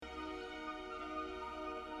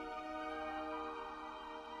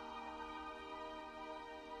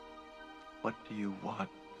What do you want,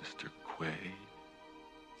 Mr. Quaid?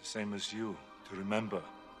 The same as you, to remember.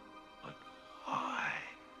 But why?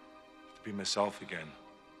 To be myself again.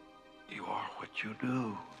 You are what you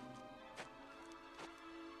do.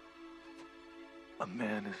 A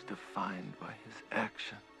man is defined by his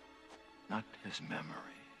action, not his memory.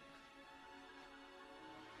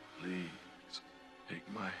 Please,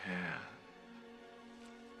 take my hand.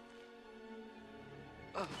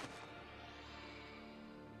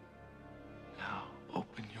 Now,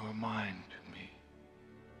 open your mind to me,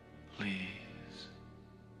 please.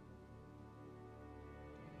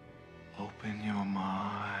 Open your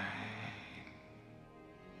mind.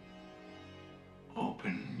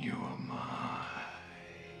 Open your mind.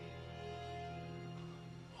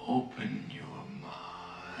 Open your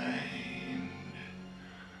mind.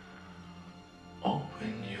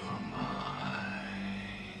 Open your mind.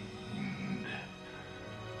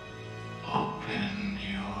 Open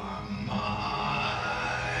your mind.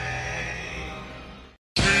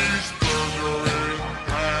 Cheeseburger in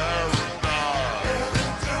paradise.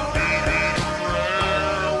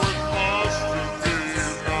 Rare with mustard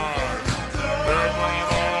delight. Heaven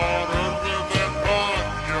on earth with that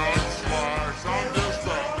onion slice. I'm just a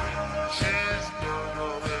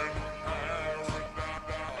cheeseburger in paradise.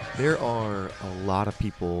 There are a lot of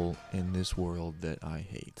people in this world that I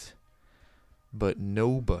hate, but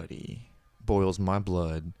nobody boils my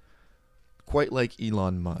blood quite like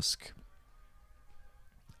Elon Musk.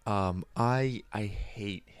 I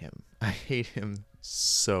hate him. I hate him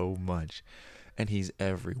so much, and he's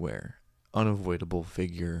everywhere. Unavoidable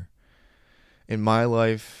figure in my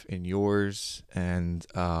life, in yours, and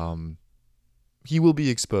he will be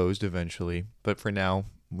exposed eventually. But for now,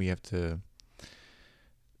 we have to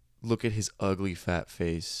look at his ugly fat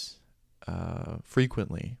face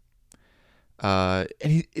frequently. And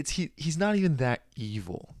he's not even that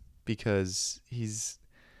evil, because he's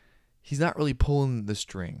not really pulling the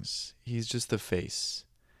strings. He's just the face.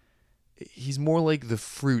 He's more like the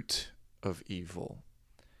fruit of evil.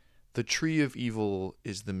 The tree of evil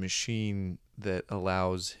is the machine that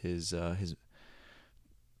allows his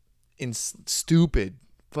stupid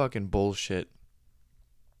fucking bullshit,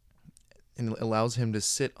 and allows him to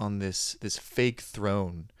sit on this fake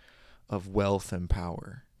throne of wealth and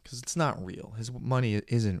power, because it's not real. His money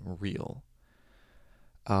isn't real.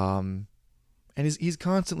 And he's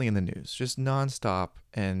constantly in the news, just nonstop,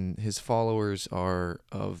 and his followers are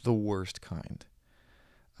of the worst kind.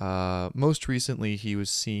 Most recently, he was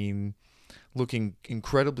seen looking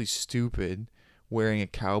incredibly stupid, wearing a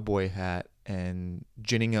cowboy hat and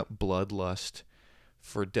ginning up bloodlust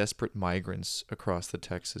for desperate migrants across the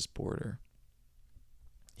Texas border.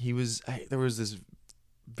 There was this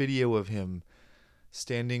video of him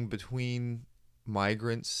standing between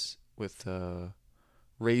migrants with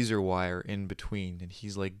razor wire in between, and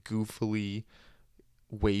he's like goofily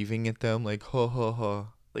waving at them like ha ha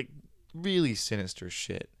ha, like really sinister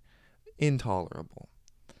shit. Intolerable.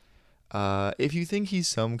 If you think he's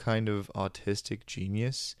some kind of autistic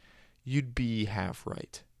genius, you'd be half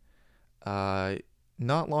right.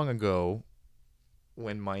 Not long ago,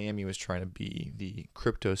 when Miami was trying to be the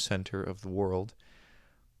crypto center of the world,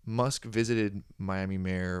 Musk visited Miami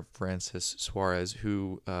Mayor Francis Suarez,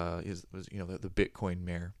 who was the Bitcoin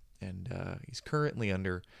mayor, and he's currently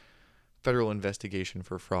under federal investigation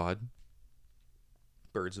for fraud.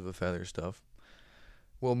 Birds of a feather stuff.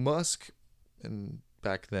 Well, Musk, and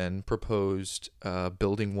back then, proposed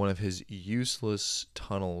building one of his useless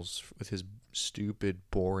tunnels with his stupid,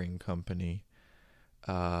 boring company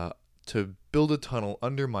to build a tunnel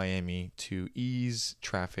under Miami to ease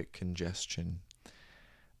traffic congestion.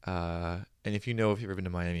 And if you've ever been to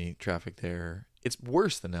Miami, traffic there, it's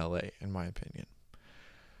worse than LA, in my opinion.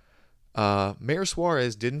 Mayor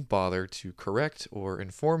Suarez didn't bother to correct or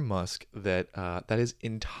inform Musk that that is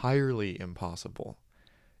entirely impossible.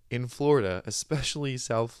 In Florida, especially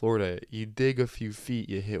South Florida, you dig a few feet,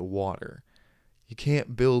 you hit water. You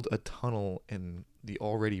can't build a tunnel in the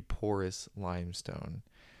already porous limestone.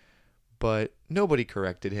 But nobody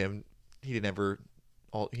corrected him. He never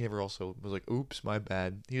also was like, oops, my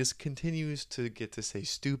bad. He just continues to get to say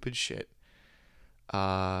stupid shit.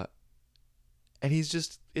 And it's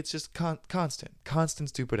just constant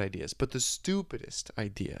stupid ideas. But the stupidest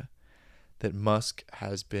idea that Musk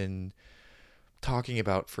has been talking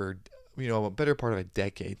about for, a better part of a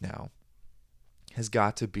decade now has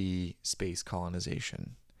got to be space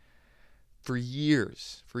colonization. For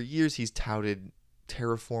years he's touted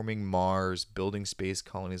terraforming Mars, building space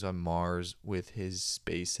colonies on Mars with his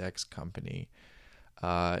SpaceX company.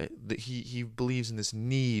 He believes in this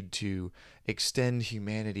need to extend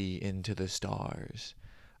humanity into the stars.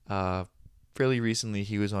 fairly recently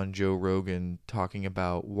he was on Joe Rogan talking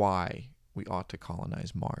about why we ought to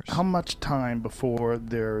colonize Mars. How much time before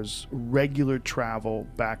there's regular travel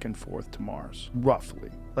back and forth to Mars, roughly?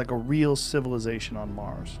 Like a real civilization on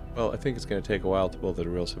Mars? Well, I think it's going to take a while to build a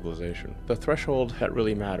real civilization. The threshold that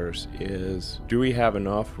really matters is, do we have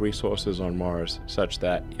enough resources on Mars such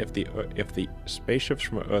that if the spaceships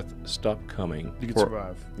from Earth stop coming, You could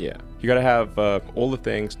survive. Yeah. You got to have all the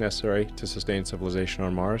things necessary to sustain civilization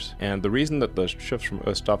on Mars. And the reason that the ships from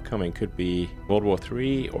Earth stop coming could be World War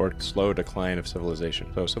III or slow decline of civilization.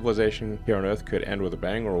 So civilization here on Earth could end with a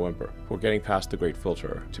bang or a whimper. We're getting past the Great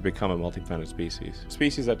Filter to become a multi-planet species.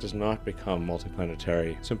 Species that does not become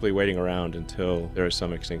multiplanetary, simply waiting around until there is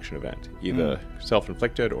some extinction event, either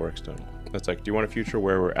self-inflicted or external. It's like, do you want a future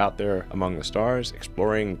where we're out there among the stars,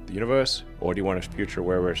 exploring the universe, or do you want a future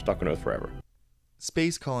where we're stuck on Earth forever?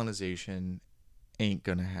 Space colonization ain't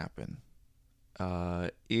gonna happen.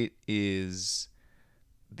 It is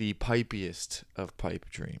the pipiest of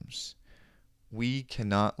pipe dreams. We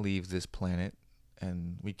cannot leave this planet,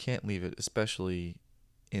 and we can't leave it, especially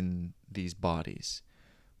in these bodies.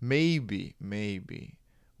 Maybe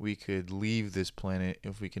we could leave this planet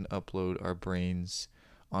if we can upload our brains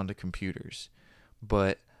onto computers.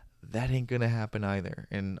 But that ain't gonna happen either.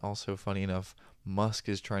 And also, funny enough, Musk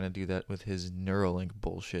is trying to do that with his Neuralink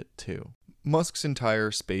bullshit too. Musk's entire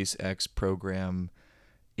SpaceX program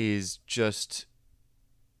is just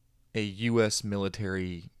a U.S.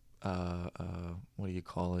 military, what do you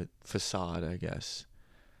call it? Facade, I guess.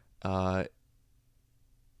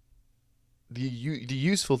 The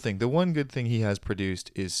useful thing, the one good thing he has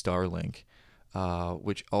produced is Starlink,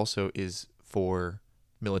 which also is for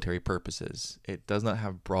military purposes. It does not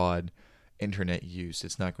have broad internet use.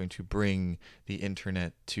 It's not going to bring the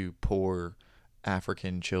internet to poor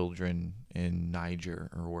African children in Niger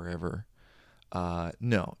or wherever.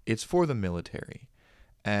 No, it's for the military.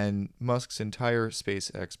 And Musk's entire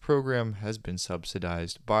SpaceX program has been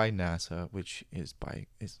subsidized by NASA, which is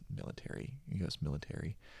military, U.S.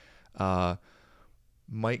 military.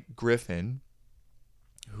 Mike Griffin,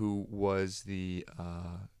 who was the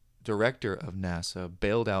director of NASA,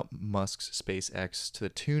 bailed out Musk's SpaceX to the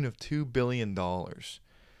tune of $2 billion to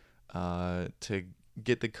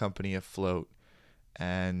get the company afloat.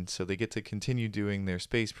 And so they get to continue doing their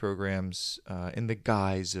space programs in the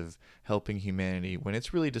guise of helping humanity, when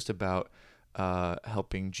it's really just about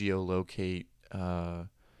helping geolocate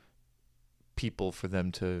people for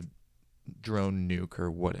them to drone nuke or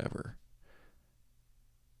whatever.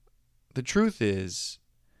 The truth is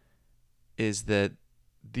that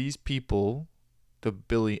these people,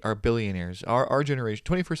 our billionaires, our generation,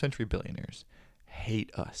 21st century billionaires,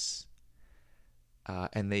 hate us.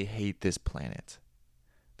 And they hate this planet.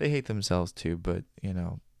 They hate themselves too, but, I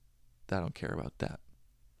don't care about that.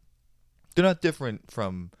 They're not different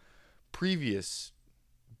from previous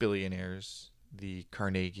billionaires, the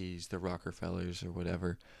Carnegies, the Rockefellers, or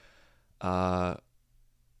whatever. But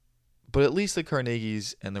at least the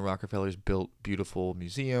Carnegies and the Rockefellers built beautiful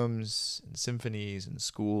museums and symphonies and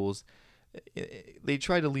schools. They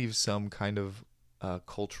try to leave some kind of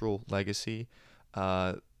cultural legacy.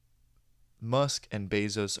 Musk and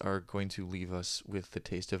Bezos are going to leave us with the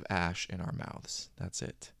taste of ash in our mouths. That's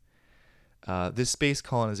it. This space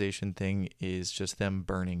colonization thing is just them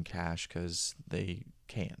burning cash because they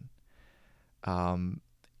can.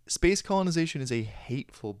 Space colonization is a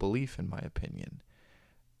hateful belief, in my opinion.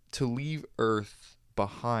 To leave Earth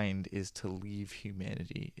behind is to leave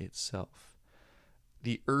humanity itself.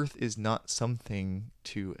 The Earth is not something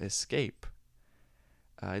to escape.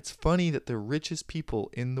 It's funny that the richest people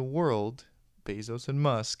in the world, Bezos and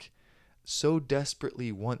Musk, so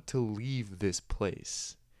desperately want to leave this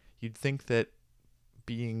place. You'd think that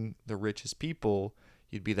being the richest people,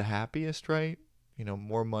 you'd be the happiest, right?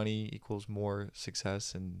 More money equals more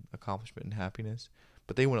success and accomplishment and happiness.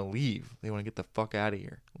 But they want to leave. They want to get the fuck out of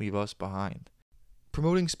here. Leave us behind.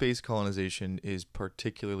 Promoting space colonization is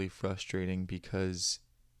particularly frustrating because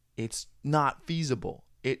it's not feasible.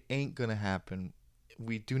 It ain't going to happen.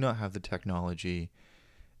 We do not have the technology.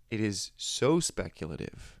 It is so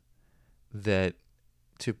speculative that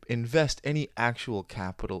to invest any actual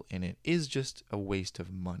capital in it is just a waste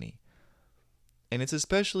of money. And it's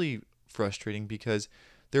especially frustrating because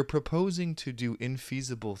they're proposing to do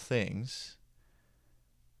infeasible things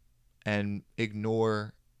and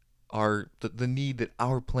ignore the need that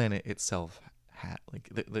our planet itself has, like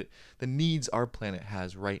the needs our planet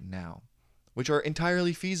has right now, which are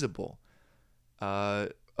entirely feasible.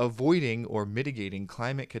 Avoiding or mitigating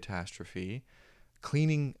climate catastrophe,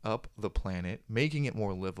 cleaning up the planet, making it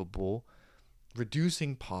more livable,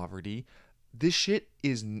 reducing poverty, this shit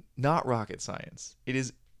is not rocket science. It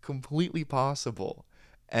is completely possible.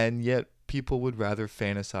 And yet people would rather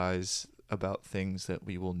fantasize about things that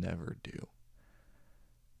we will never do.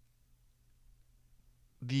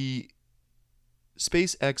 The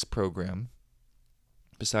SpaceX program,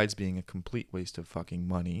 besides being a complete waste of fucking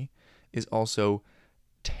money, is also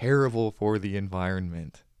terrible for the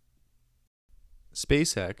environment.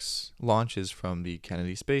 SpaceX launches from the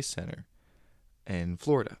Kennedy Space Center in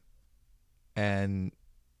Florida, and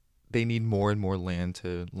they need more and more land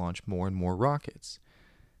to launch more and more rockets.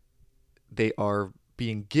 They are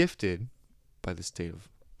being gifted by the state of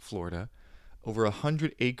Florida over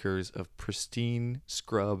 100 acres of pristine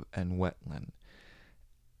scrub and wetland.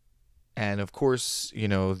 And of course, you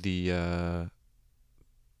know, the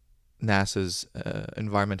NASA's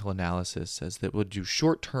environmental analysis says that we'll do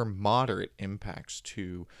short-term moderate impacts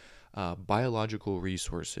to biological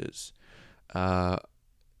resources.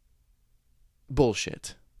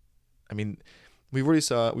 Bullshit. I mean, we've already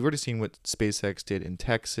seen what SpaceX did in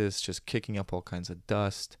Texas, just kicking up all kinds of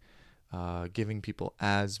dust, giving people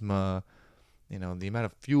asthma. You know, the amount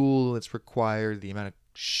of fuel that's required, the amount of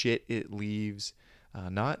shit it leaves.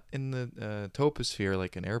 Not in the troposphere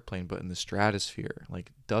like an airplane, but in the stratosphere,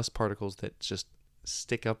 like dust particles that just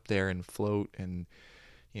stick up there and float and,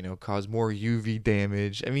 you know, cause more UV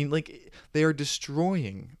damage. I mean, like, they are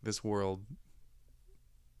destroying this world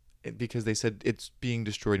because they said it's being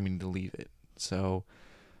destroyed, we need to leave it. So,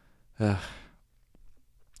 well,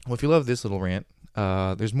 if you love this little rant,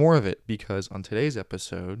 there's more of it, because on today's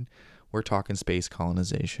episode, we're talking space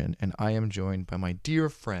colonization, and I am joined by my dear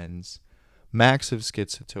friends, Max of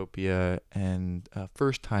Schizotopia, and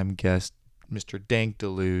first-time guest, Mr.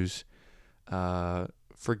 DankDeleuze.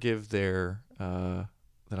 Forgive their that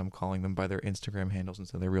I'm calling them by their Instagram handles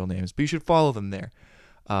instead of their real names, but you should follow them there.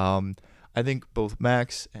 I think both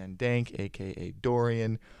Max and Dank, aka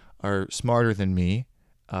Dorian, are smarter than me,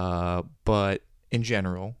 but in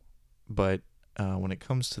general. But when it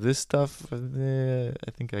comes to this stuff,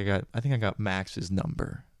 I think I got Max's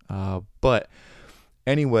number. But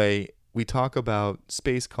anyway, we talk about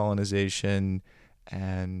space colonization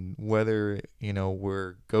and whether, you know,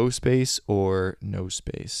 we're go space or no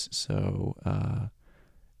space. So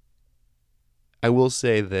I will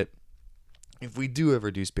say that if we do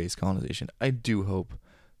ever do space colonization, I do hope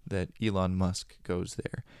that Elon Musk goes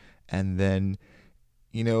there. And then,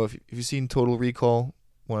 you know, if you've seen Total Recall,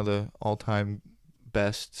 one of the all-time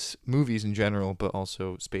best movies in general, but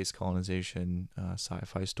also space colonization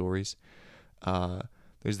sci-fi stories,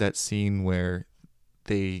 there's that scene where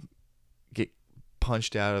they get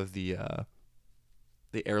punched out of the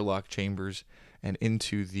airlock chambers and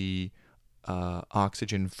into the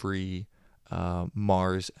oxygen-free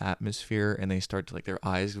Mars atmosphere, and they start to, like, their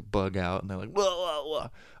eyes bug out, and they're like, whoa, whoa,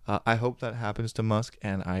 whoa. I hope that happens to Musk,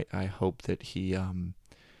 and I hope that he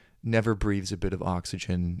never breathes a bit of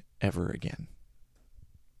oxygen ever again.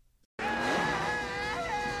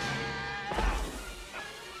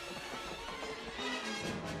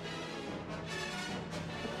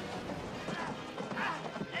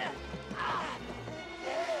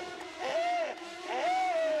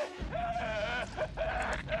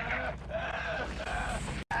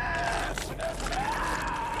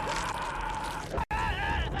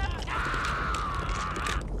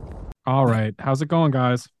 All right. How's it going,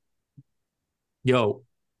 guys? Yo,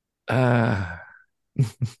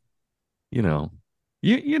 you know,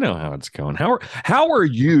 you know how it's going. How are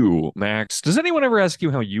you, Max? Does anyone ever ask you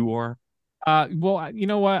how you are? Well, you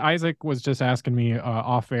know what? Isaac was just asking me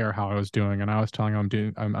off air how I was doing, and I was telling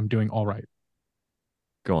him I'm doing all right.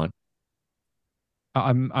 Go on.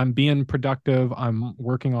 I'm being productive. I'm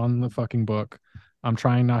working on the fucking book. I'm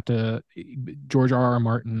trying not to George R.R.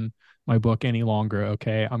 Martin my book any longer.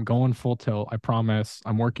 Okay, I'm going full tilt. I promise.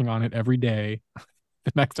 I'm working on it every day.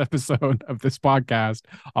 The next episode of this podcast,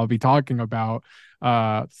 I'll be talking about.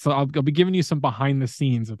 So I'll be giving you some behind the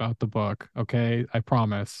scenes about the book. Okay, I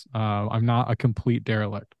promise. I'm not a complete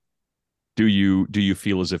derelict. Do you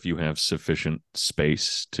feel as if you have sufficient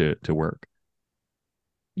space to work?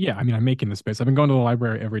 Yeah, I mean, I'm making the space. I've been going to the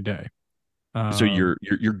library every day. So you're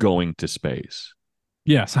going to space.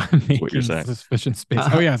 Yes, I'm what you're making saying. sufficient space.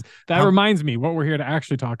 Oh, yes. That reminds me, what we're here to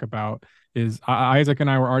actually talk about is Isaac and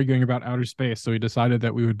I were arguing about outer space, so we decided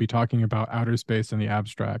that we would be talking about outer space in the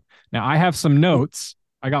abstract. Now, I have some notes.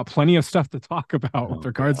 I got plenty of stuff to talk about with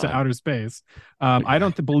regards to outer space. I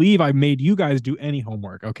don't believe I made you guys do any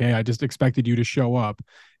homework, okay? I just expected you to show up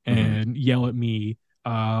and yell at me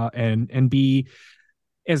and be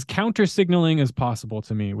as counter-signaling as possible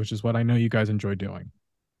to me, which is what I know you guys enjoy doing.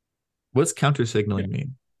 What's counter signaling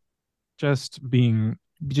mean? Just being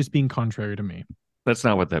just being contrary to me. That's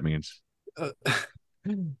not what that means.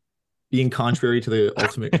 Being contrary to the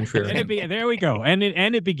ultimate contrarian. There we go. And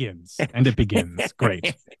it begins.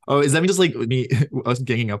 Great. Oh, is that mean just like me us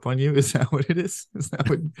ganging up on you? Is that what it is? Is that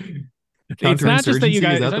what It's not just that you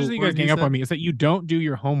guys, gang up said? on me. It's that you don't do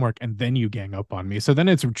your homework and then you gang up on me. So then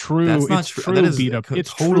it's true. That's not it's true. true That is beat up.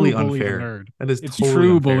 It's totally true bully the unfair. nerd. That is it's totally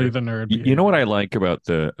true unfair. bully the nerd. You know what I like about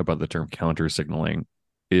the term counter signaling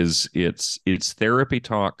is it's therapy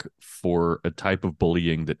talk for a type of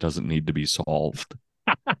bullying that doesn't need to be solved.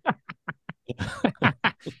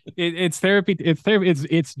 It's therapy.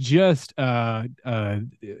 It's just a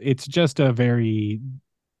very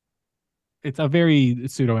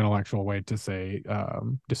pseudo intellectual way to say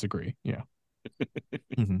disagree. Yeah.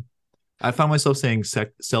 Mm-hmm. I found myself saying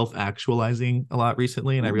self-actualizing a lot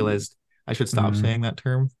recently, and I realized I should stop saying that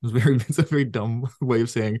term. It's a very dumb way of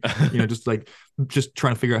saying, just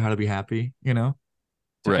trying to figure out how to be happy,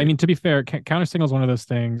 Right. I mean, to be fair, counter signal is one of those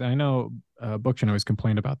things. I know Bookchin always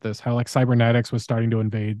complained about this, how like cybernetics was starting to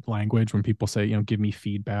invade language when people say, give me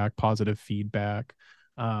feedback, positive feedback.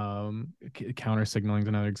 Counter signaling is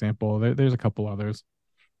another example. There's a couple others.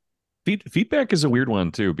 Feedback is a weird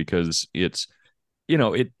one too, because it's,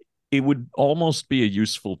 it would almost be a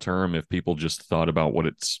useful term if people just thought about what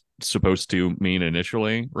it's supposed to mean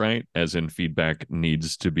initially, right? As in feedback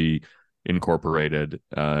needs to be incorporated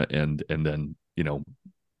and then,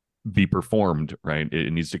 be performed, right?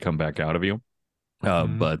 It needs to come back out of you.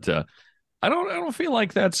 But I don't feel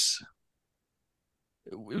like that's,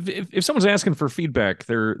 if someone's asking for feedback,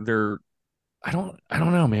 they're I don't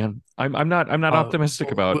know, man. I'm not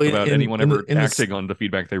optimistic about anyone ever acting on the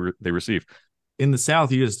feedback they receive. In the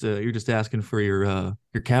South, you're just asking for your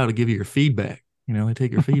cow to give you your feedback. They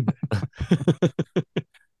take your feedback.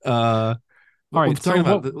 All right,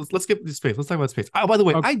 let's get this space. Let's talk about space. Oh, by the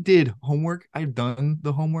way, I did homework. I've done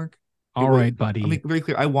the homework. All right, buddy. I'll make it very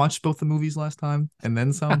clear. I watched both the movies last time and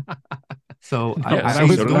then some. So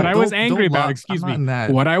what I was angry about,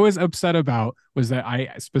 what I was upset about was that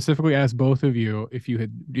I specifically asked both of you if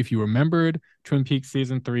you remembered Twin Peaks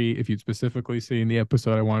season 3, if you'd specifically seen the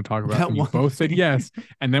episode I want to talk about, and you both said yes.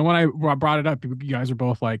 And then when I brought it up, you guys were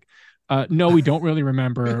both like, no, we don't really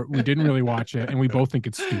remember. We didn't really watch it, and we both think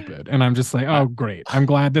it's stupid. And I'm just like, oh, great. I'm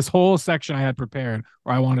glad this whole section I had prepared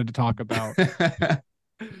where I wanted to talk about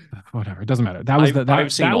whatever. It doesn't matter. That was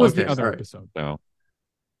the other episode. No.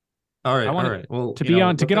 All right. Well,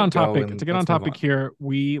 to get on topic here,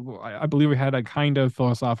 I believe we had a kind of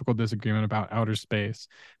philosophical disagreement about outer space.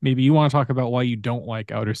 Maybe you want to talk about why you don't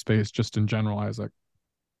like outer space just in general, Isaac.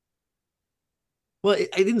 Well,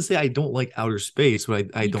 I didn't say I don't like outer space,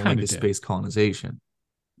 but I don't like the space colonization.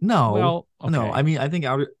 No, well, okay. No. I mean, I think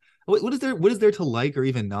what is there to like or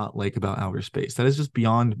even not like about outer space? That is just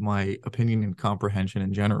beyond my opinion and comprehension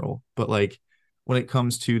in general. But like when it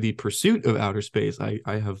comes to the pursuit of outer space, I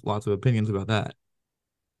have lots of opinions about that.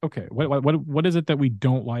 Okay, what is it that we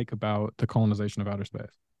don't like about the colonization of outer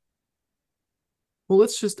space? Well,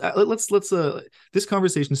 let's this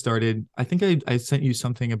conversation started. I think I sent you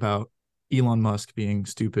something about Elon Musk being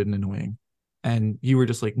stupid and annoying, and you were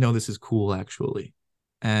just like, no, this is cool actually.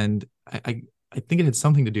 And I think it had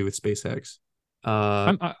something to do with SpaceX.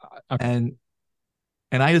 And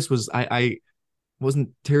I wasn't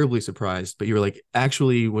terribly surprised, but you were like,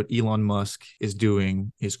 actually what Elon Musk is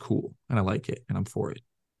doing is cool and I like it and I'm for it.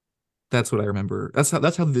 That's what I remember. That's how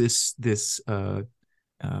this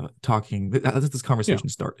conversation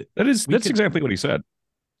started. That's exactly what he said.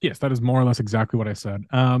 Yes, that is more or less exactly what I said.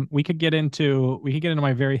 We could get into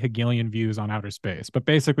my very Hegelian views on outer space, but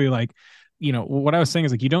basically, like, what I was saying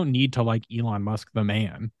is like, you don't need to like Elon Musk the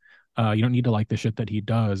man. You don't need to like the shit that he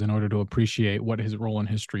does in order to appreciate what his role in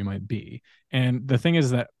history might be. And the thing is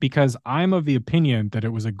that because I'm of the opinion that it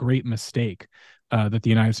was a great mistake that the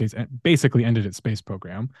United States basically ended its space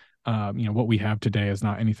program. What we have today is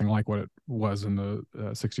not anything like what it was in the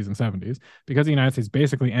 60s and 70s. Because the United States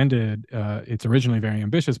basically ended its originally very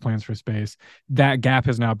ambitious plans for space, that gap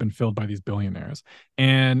has now been filled by these billionaires.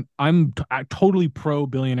 And I'm totally pro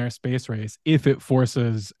billionaire space race if it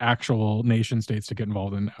forces actual nation states to get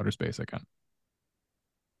involved in outer space again.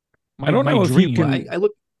 I don't know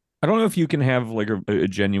if you can have like a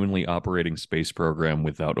genuinely operating space program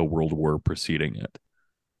without a world war preceding it.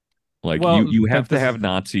 Like you have to have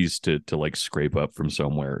Nazis to like scrape up from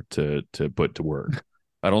somewhere to put to work.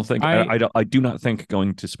 I don't think I do not think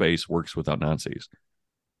going to space works without Nazis.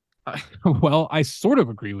 Well, I sort of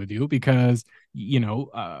agree with you because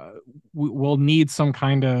we'll need some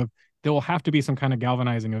kind of, there will have to be some kind of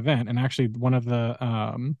galvanizing event. And actually one of the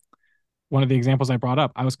examples I brought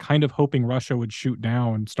up, I was kind of hoping Russia would shoot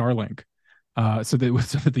down Starlink so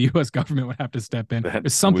that the U.S. government would have to step in. That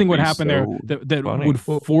If something would would be happen there so that funny. would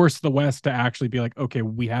force the West to actually be like, okay,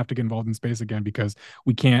 we have to get involved in space again because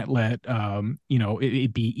we can't let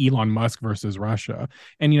it be Elon Musk versus Russia.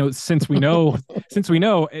 And since we know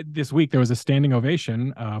this week there was a standing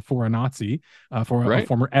ovation for a Nazi, for a Right.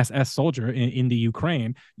 former SS soldier in the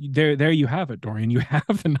Ukraine. There you have it, Dorian. You have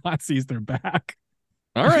the Nazis. They're back.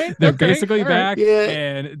 All right. They're okay, basically all right. back, Yeah.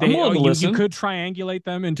 and I'm willing to you listen. could triangulate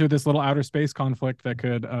them into this little outer space conflict that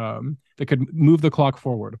could move the clock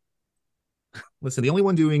forward. Listen, the only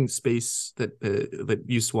one doing space that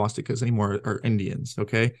use swastikas anymore are Indians.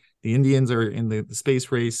 Okay, the Indians are in the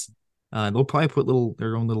space race. They'll probably put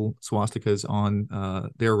their own little swastikas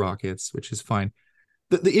on their rockets, which is fine.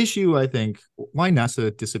 The issue, I think, why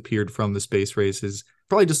NASA disappeared from the space race is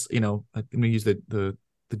probably just, I'm going to use the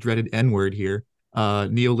dreaded N word here,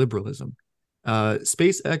 neoliberalism.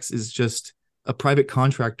 SpaceX is just a private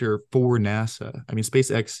contractor for NASA. I mean,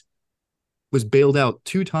 SpaceX was bailed out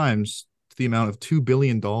 2 times to the amount of $2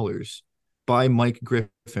 billion by Mike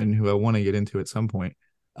Griffin, who I want to get into at some point.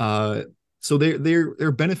 So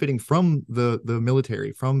they're benefiting from the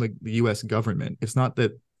military, from the U.S. government. It's not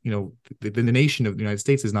that the nation of the United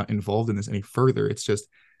States is not involved in this any further. It's just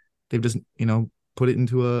they've just put it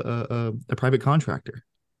into a private contractor.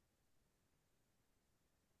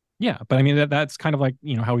 Yeah, but I mean that's kind of like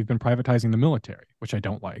how we've been privatizing the military, which I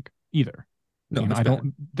don't like either. No, I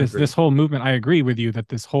don't. This whole movement. I agree with you that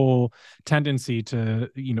this whole tendency to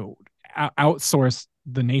outsource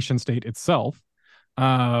the nation state itself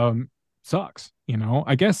sucks.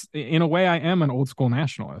 I guess in a way I am an old school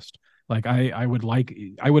nationalist. Like I would like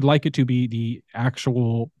it to be the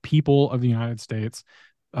actual people of the United States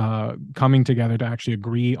coming together to actually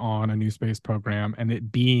agree on a new space program and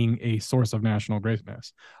it being a source of national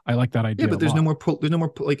greatness. I like that idea. Yeah, but there's no more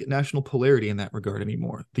like national polarity in that regard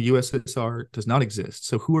anymore. The USSR does not exist.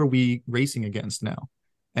 So who are we racing against now?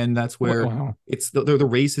 And that's where it's the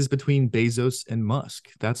race is between Bezos and Musk.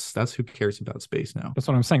 That's who cares about space now. That's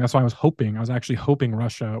what I'm saying. That's why I was actually hoping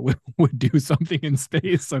Russia would do something in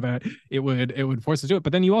space so that it would force us to do it.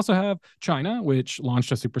 But then you also have China, which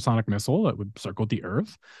launched a supersonic missile that would circle the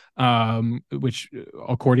Earth, which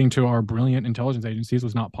according to our brilliant intelligence agencies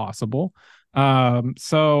was not possible.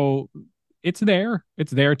 So it's there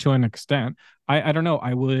to an extent. I don't know.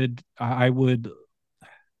 I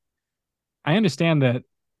understand that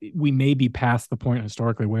we may be past the point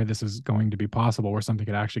historically where this is going to be possible, where something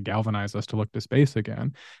could actually galvanize us to look to space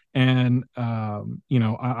again. And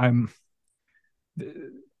I'm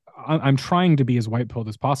trying to be as white-pilled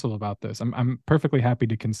as possible about this. I'm perfectly happy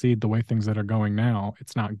to concede the way things that are going now,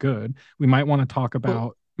 it's not good. We might want to talk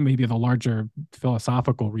about maybe the larger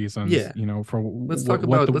philosophical reasons, for what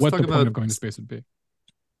the point of going to space would be.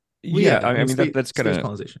 Yeah, I mean that's kind of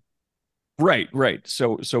colonization. Right.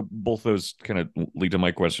 So both those kind of lead to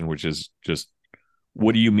my question, which is just,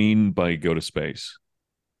 what do you mean by go to space,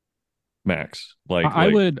 Max? My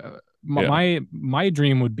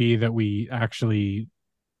dream would be that we actually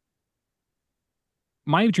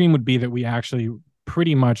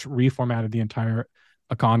pretty much reformatted the entire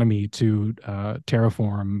economy to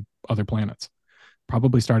terraform other planets,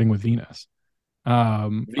 probably starting with Venus.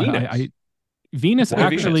 Venus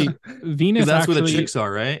actually. That's where the chicks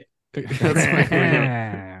are, right?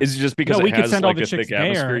 Is it just because we it could has send all like the a chicks thick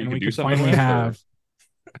atmosphere there, you and can we do could something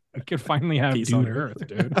finally have Peace dude on Earth,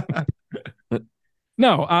 dude.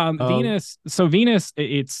 No, Venus. So Venus,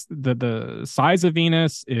 it's the size of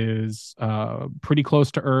Venus is pretty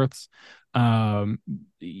close to Earth's.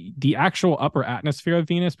 The actual upper atmosphere of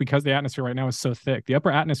Venus, because the atmosphere right now is so thick, the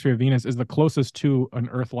upper atmosphere of Venus is the closest to an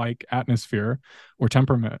Earth-like atmosphere or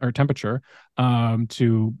temperature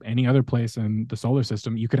to any other place in the solar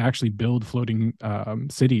system. You could actually build floating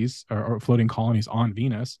cities or floating colonies on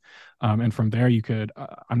Venus, and from there you could.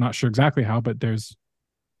 I'm not sure exactly how, but there's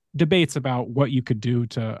debates about what you could do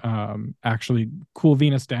to actually cool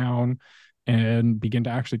Venus down and begin to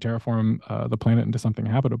actually terraform the planet into something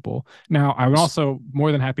habitable. Now, I'm also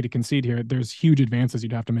more than happy to concede here, there's huge advances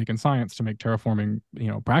you'd have to make in science to make terraforming,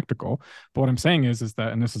 practical. But what I'm saying is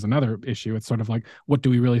that, and this is another issue, it's sort of like, what do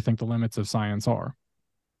we really think the limits of science are?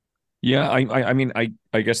 Yeah, I mean,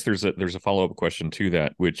 I guess there's a follow-up question to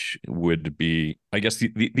that, which would be, I guess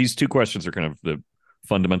these two questions are kind of the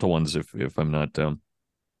fundamental ones, if I'm not if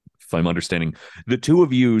I'm understanding the two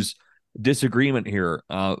of you's disagreement here,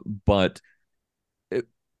 but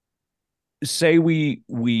say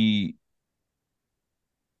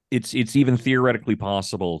it's even theoretically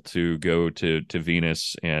possible to go to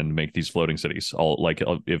Venus and make these floating cities.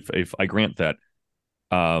 If I grant that,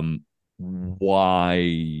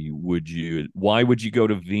 why why would you go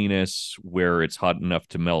to Venus where it's hot enough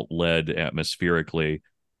to melt lead atmospherically?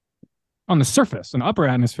 On the surface, in the upper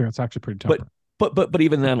atmosphere, it's actually pretty temperate. But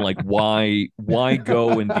even then, like, why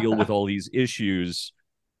go and deal with all these issues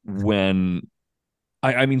when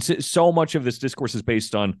I mean, so much of this discourse is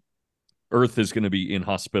based on Earth is going to be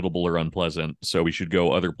inhospitable or unpleasant, so we should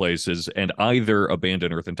go other places and either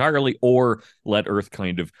abandon Earth entirely or let Earth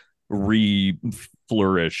kind of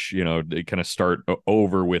re-flourish, they kind of start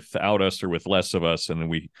over without us or with less of us, and then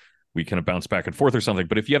we kind of bounce back and forth or something.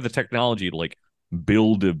 But if you have the technology to like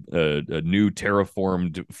build a new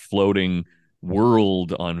terraformed floating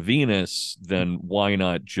world on Venus, then why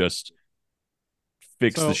not just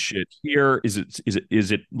fix the shit here? Is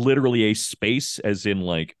it literally a space, as in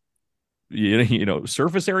like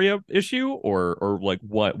surface area issue, or like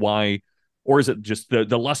why, or is it just the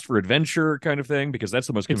lust for adventure kind of thing? Because that's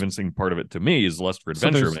the most convincing part of it to me, is lust for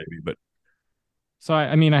adventure, maybe. But so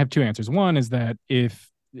I mean, I have two answers. One is that if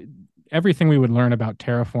everything we would learn about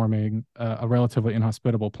terraforming a relatively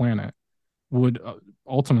inhospitable planet would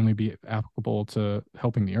ultimately be applicable to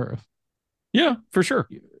helping the Earth. Yeah, for sure.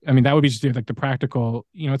 I mean, that would be just like the practical,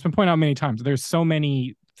 it's been pointed out many times. There's so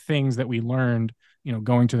many things that we learned,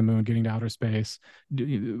 going to the moon, getting to outer space,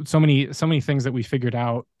 so many things that we figured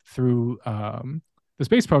out through the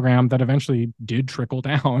space program that eventually did trickle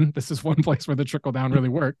down. This is one place where the trickle down really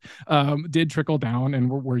worked. Did trickle down and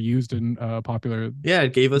were used in popular. Yeah,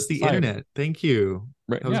 it gave us the internet. Thank you.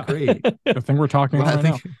 Right. That was great. The thing we're talking about right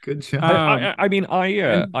now. Good job.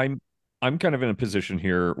 I'm kind of in a position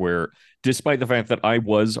here where, despite the fact that I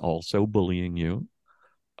was also bullying you,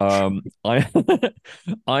 I'm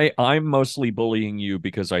mostly bullying you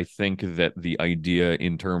because I think that the idea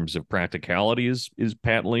in terms of practicality is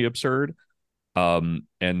patently absurd, and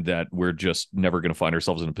that we're just never going to find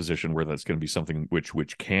ourselves in a position where that's going to be something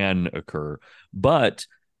which can occur. But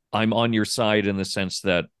I'm on your side in the sense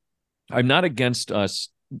that I'm not against us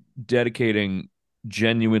dedicating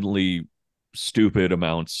genuinely stupid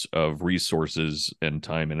amounts of resources and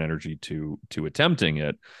time and energy to attempting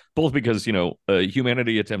it, both because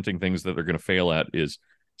humanity attempting things that they're going to fail at is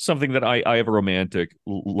something that I have a romantic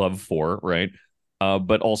love for, right?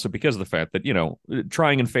 But also because of the fact that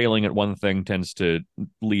trying and failing at one thing tends to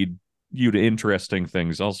lead you to interesting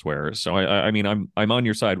things elsewhere. So I mean, I'm on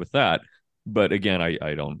your side with that. But again,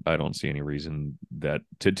 I don't see any reason that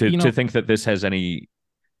to think that this has any.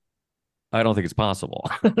 I don't think it's possible.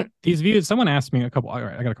 These views. Someone asked me all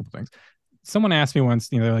right, I got a couple things. Someone asked me once,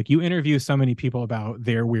 they're like, you interview so many people about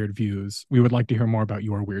their weird views. We would like to hear more about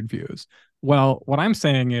your weird views. Well, what I'm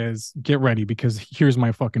saying is get ready, because here's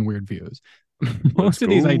my fucking weird views. Most of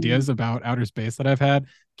these ideas about outer space that I've had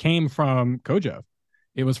came from Kojev.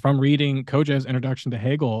 It was from reading Kojev's introduction to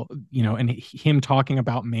Hegel, and him talking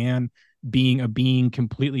about man being a being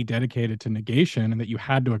completely dedicated to negation, and that you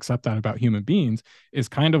had to accept that about human beings, is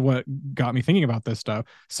kind of what got me thinking about this stuff.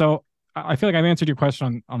 So I feel like I've answered your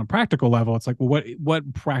question on a practical level. It's like, well,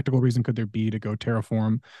 what practical reason could there be to go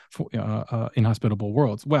terraform inhospitable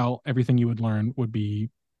worlds? Well, everything you would learn would be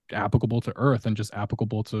applicable to Earth and just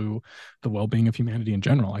applicable to the well-being of humanity in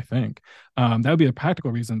general, I think. That would be a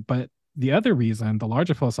practical reason. But the other reason, the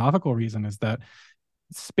larger philosophical reason, is that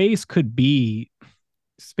space could be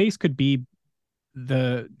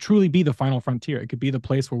truly be the final frontier. It could be the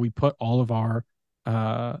place where we put all of our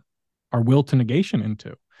will to negation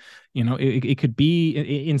into. It could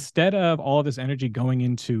be, instead of all of this energy going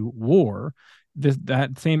into war,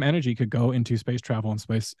 that same energy could go into space travel and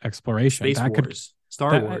space exploration. Space Wars.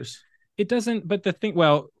 Star Wars. It doesn't, but the thing,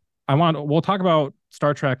 well, we'll talk about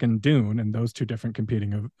Star Trek and Dune and those two different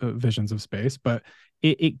competing visions of space, but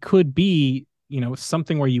it could be,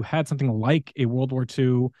 something where you had something like a World War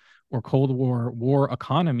II or Cold War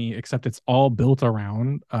economy, except it's all built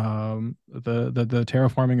around the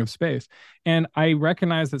terraforming of space. And I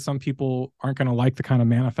recognize that some people aren't going to like the kind of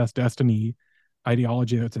manifest destiny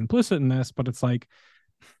ideology that's implicit in this, but it's like,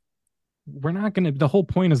 the whole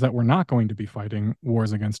point is that we're not going to be fighting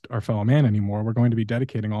wars against our fellow man anymore. We're going to be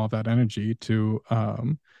dedicating all of that energy to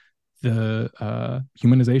the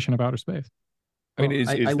humanization of outer space. I mean,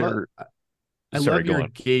 I love your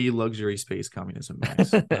gay luxury space communism,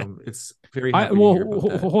 Max. It's very happy well, to hear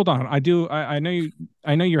about that. Hold on. I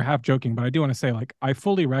know you're half joking, but I do want to say, like, I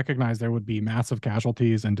fully recognize there would be massive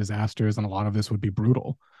casualties and disasters, and a lot of this would be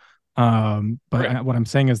brutal. But right. What I'm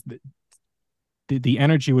saying is that the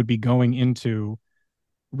energy would be going into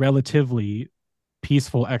relatively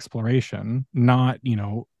peaceful exploration, not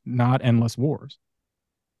endless wars.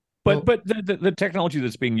 But the technology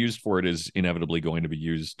that's being used for it is inevitably going to be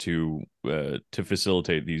used to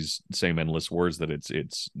facilitate these same endless wars that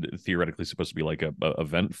it's theoretically supposed to be like a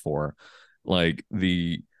event for. Like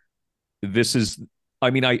this is, I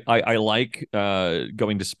mean, I like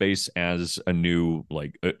going to space as a new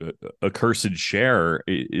like a cursed share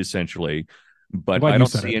essentially, but I don't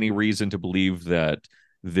see any reason to believe that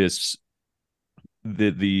this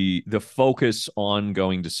the focus on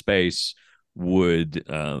going to space would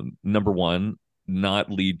number one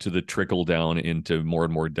not lead to the trickle down into more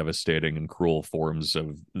and more devastating and cruel forms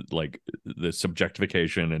of like the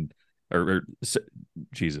subjectification and or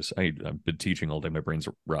Jesus, I've been teaching all day, my brain's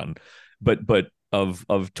rotten, but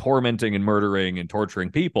of tormenting and murdering and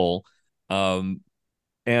torturing people, and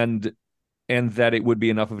that it would be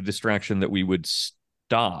enough of a distraction that we would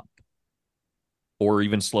stop or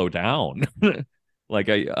even slow down. Like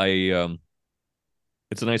I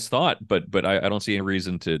it's a nice thought, but I don't see any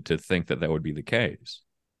reason to think that would be the case.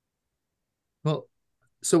 Well,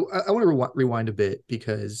 so I want to rewind a bit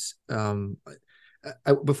because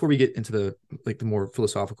before we get into the more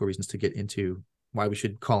philosophical reasons to get into why we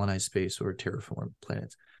should colonize space or terraform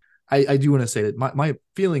planets, I do want to say that my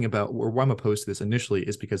feeling about or why I'm opposed to this initially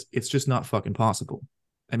is because it's just not fucking possible.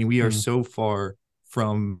 I mean, we are so far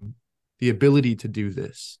from the ability to do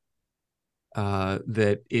this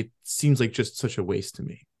that it seems like just such a waste to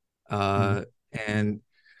me. And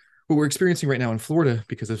what we're experiencing right now in Florida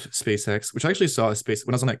because of SpaceX, which I actually saw when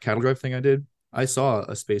I was on that cattle drive thing I saw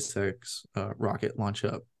a SpaceX rocket launch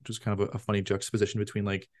up, which was kind of a funny juxtaposition between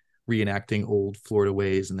like reenacting old Florida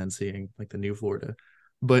ways and then seeing like the new Florida.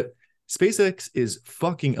 But SpaceX is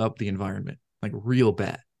fucking up the environment like real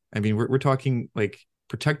bad. I mean, we're talking like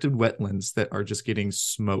protected wetlands that are just getting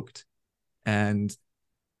smoked. And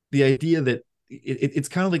the idea that it's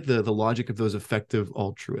kind of like the logic of those effective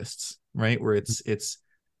altruists, right? Where it's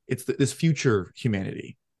this future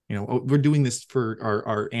humanity. You know, we're doing this for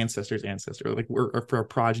our ancestors, like we're for our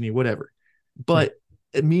progeny, whatever. But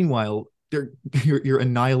meanwhile, you're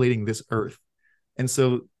annihilating this Earth, and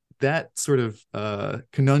so that sort of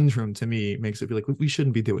conundrum to me makes it be like we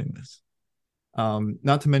shouldn't be doing this.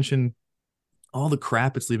 Not to mention all the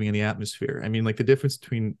crap it's leaving in the atmosphere. I mean, like the difference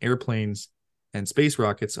between airplanes and space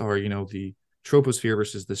rockets are, you know, the troposphere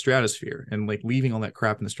versus the stratosphere, and like leaving all that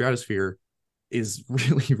crap in the stratosphere is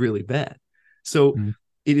really, really bad. So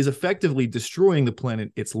it is effectively destroying the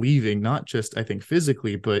planet it's leaving, not just, I think,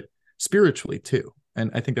 physically, but spiritually too.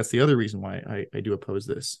 And I think that's the other reason why I do oppose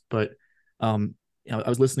this. But you know, I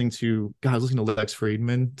was listening to Lex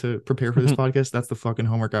Friedman to prepare for this podcast. That's the fucking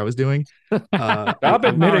homework I was doing. Stop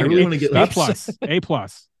admitting I really want to get like, A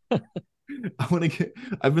plus.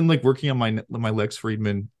 I've been like working on my Lex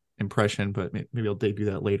Friedman impression, but maybe I'll debut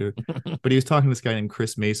that later. But he was talking to this guy named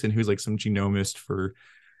Chris Mason, who's like some genomist for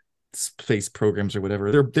space programs or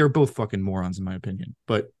whatever. They're both fucking morons in my opinion.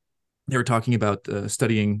 But they were talking about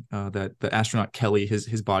studying that the astronaut Kelly,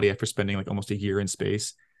 his body after spending like almost a year in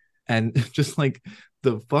space, and just like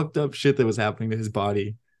the fucked up shit that was happening to his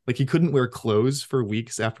body. Like he couldn't wear clothes for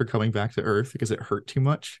weeks after coming back to Earth because it hurt too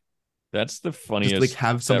much. That's the funniest. Just like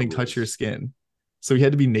have something touch your skin. So he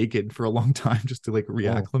had to be naked for a long time just to like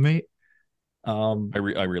reacclimate. I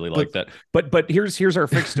really like that. But here's our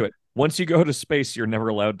fix to it. Once you go to space, you're never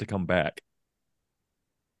allowed to come back.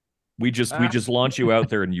 We just launch you out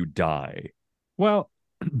there and you die. Well,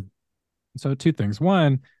 so two things.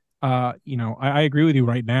 One, you know, I agree with you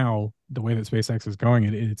right now. The way that SpaceX is going,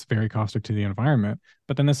 it's very caustic to the environment.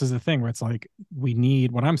 But then this is the thing where it's like we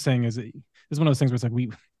need. What I'm saying is, this is one of those things where it's like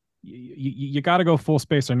you got to go full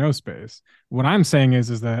space or no space. What I'm saying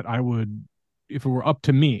is that I would, if it were up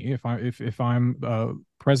to me, if I'm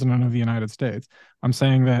president of the United States, I'm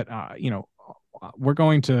saying that you know, we're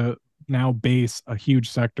going to now base a huge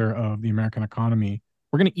sector of the American economy.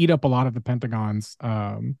 We're going to eat up a lot of the Pentagon's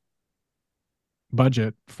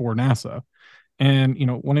budget for NASA. And, you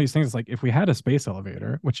know, one of these things is like, if we had a space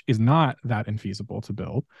elevator, which is not that infeasible to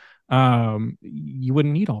build, you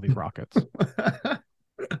wouldn't need all these rockets.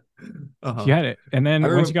 If you had it. And then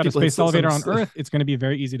once you got a space elevator on Earth, it's going to be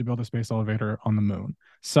very easy to build a space elevator on the moon.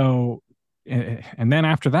 So, and then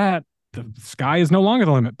after that, the sky is no longer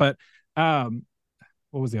the limit. But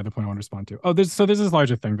what was the other point I want to respond to? Oh, there's this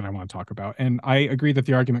larger thing that I want to talk about. And I agree that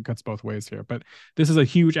the argument cuts both ways here. But this is a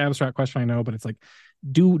huge abstract question, I know, but it's like,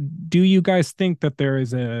 do you guys think that there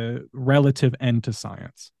is a relative end to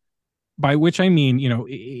science? by which I mean,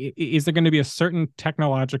 is there going to be a certain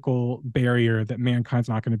technological barrier that mankind's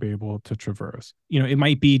not going to be able to traverse? It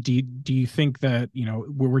might be, do you think that,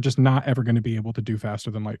 we're just not ever going to be able to do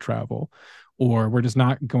faster than light travel, or we're just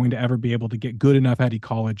not going to ever be able to get good enough at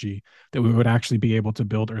ecology that we would actually be able to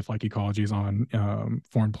build Earth-like ecologies on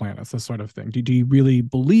foreign planets, this sort of thing? Do you really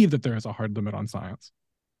believe that there is a hard limit on science?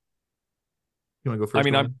 You want to go first?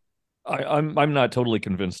 I mean, I'm not totally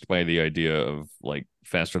convinced by the idea of like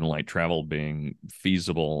faster than light travel being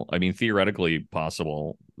feasible. I mean, theoretically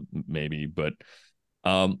possible, maybe, but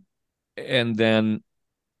and then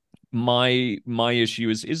my issue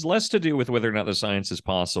is less to do with whether or not the science is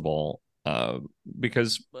possible,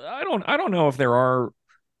 because I don't know if there are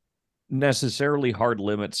necessarily hard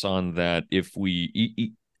limits on that if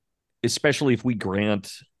we especially if we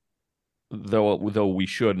grant, though we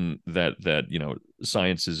shouldn't, that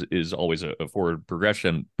science is always a forward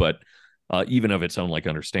progression, but even of its own like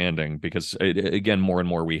understanding, because again, more and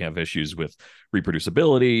more we have issues with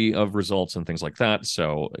reproducibility of results and things like that.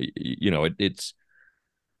 So it's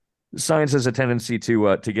science has a tendency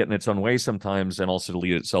to get in its own way sometimes, and also to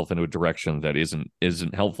lead itself into a direction that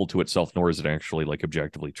isn't helpful to itself, nor is it actually like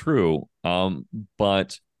objectively true.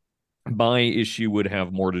 But my issue would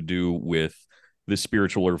have more to do with the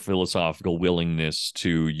spiritual or philosophical willingness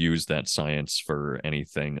to use that science for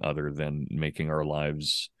anything other than making our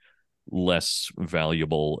lives less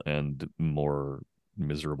valuable and more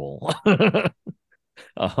miserable.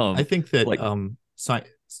 I think that science.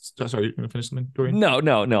 Sorry, you're gonna finish something, Dorian? No.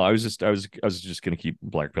 I was just gonna keep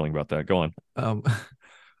blackpilling about that. Go on.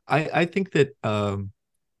 I think that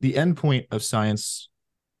the end point of science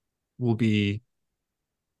will be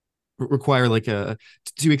require like to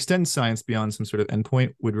extend science beyond some sort of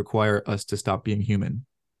endpoint would require us to stop being human.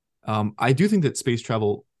 I do think that space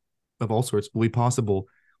travel of all sorts will be possible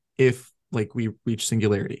if like we reach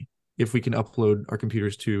singularity, if we can upload our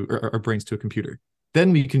computers to our brains to a computer.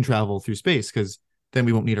 Then we can travel through space, because then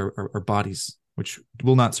we won't need our bodies, which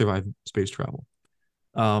will not survive space travel.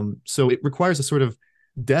 So it requires a sort of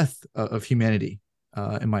death of humanity,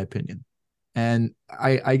 in my opinion. And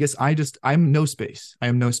I guess I'm no space. I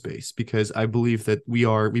am no space, because I believe that we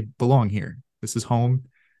belong here. This is home.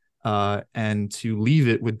 And to leave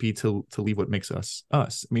it would be to leave what makes us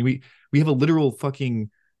us. I mean, we have a literal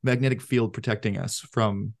fucking magnetic field protecting us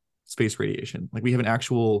from space radiation. Like we have an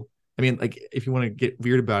actual, I mean, like if you want to get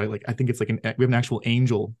weird about it, like I think it's like we have an actual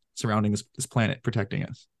angel surrounding this planet protecting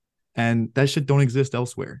us. And that shit don't exist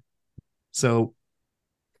elsewhere. So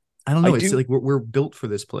I don't know. It's like we're built for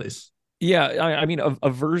this place. Yeah, I mean, a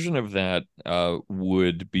version of that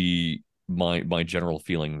would be my general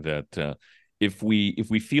feeling that if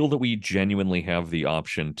we feel that we genuinely have the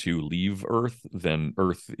option to leave Earth, then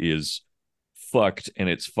Earth is fucked, and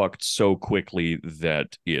it's fucked so quickly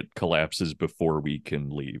that it collapses before we can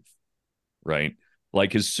leave, right?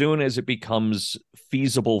 Like as soon as it becomes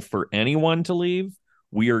feasible for anyone to leave,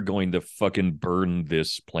 we are going to fucking burn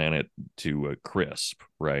this planet to a crisp,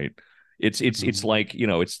 right? It's like,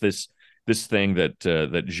 it's this thing that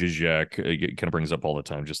Zizek kind of brings up all the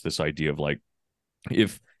time, just this idea of like,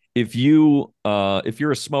 if you're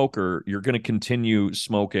a smoker, you're going to continue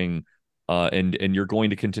smoking, and you're going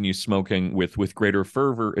to continue smoking with greater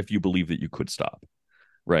fervor if you believe that you could stop,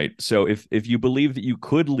 right? So if you believe that you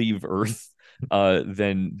could leave Earth,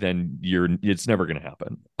 then it's never going to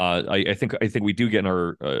happen. I think we do get in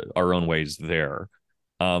our own ways there.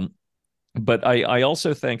 But I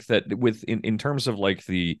also think that in terms of like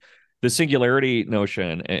the singularity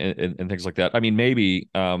notion and things like that, I mean, maybe,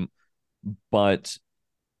 but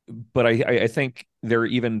I think there are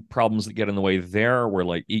even problems that get in the way there, where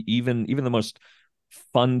like even the most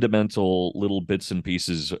fundamental little bits and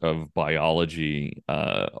pieces of biology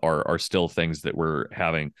are still things that we're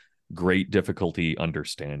having great difficulty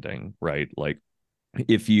understanding, right? Like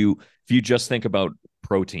if you just think about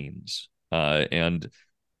proteins, and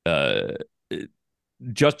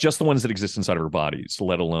just the ones that exist inside of our bodies,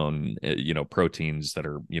 let alone proteins that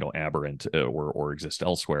are aberrant or exist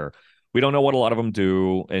elsewhere. We don't know what a lot of them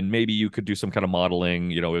do, and maybe you could do some kind of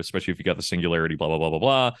modeling, especially if you got the singularity, blah blah blah blah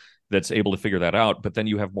blah, that's able to figure that out. But then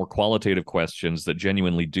you have more qualitative questions that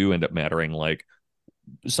genuinely do end up mattering, like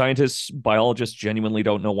scientists, biologists genuinely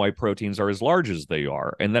don't know why proteins are as large as they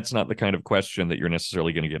are, and that's not the kind of question that you're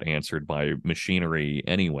necessarily going to get answered by machinery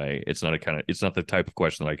anyway. It's not the type of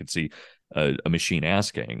question that I could see a machine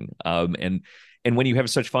asking. And when you have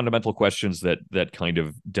such fundamental questions that kind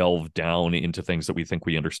of delve down into things that we think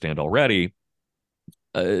we understand already,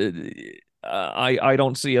 I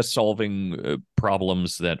don't see us solving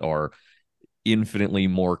problems that are infinitely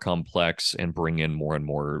more complex and bring in more and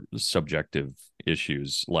more subjective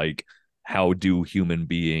issues. Like how do human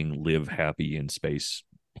being live happy in space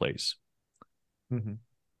place. Mm-hmm.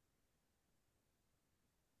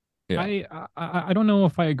 Yeah. I don't know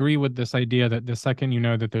if I agree with this idea that the second you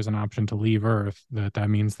know that there's an option to leave Earth, that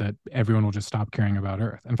means that everyone will just stop caring about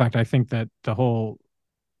Earth. In fact, I think that the whole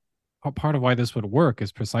part of why this would work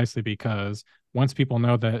is precisely because once people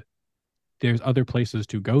know that there's other places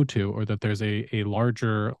to go to, or that there's a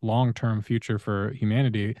larger long-term future for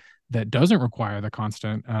humanity that doesn't require the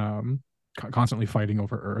constantly fighting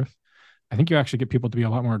over Earth, I think you actually get people to be a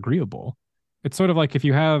lot more agreeable. It's sort of like if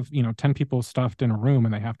you have 10 people stuffed in a room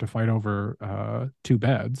and they have to fight over 2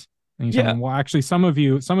 beds, and you tell them, well, actually some of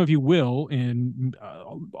you will in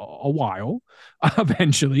a while.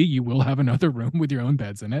 Eventually you will have another room with your own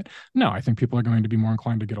beds in it. No, I think people are going to be more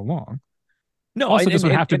inclined to get along. No, also, this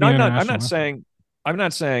would have to be I'm international. I'm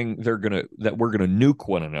not saying that we're gonna nuke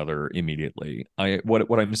one another immediately.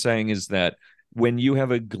 What I'm saying is that when you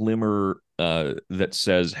have a glimmer that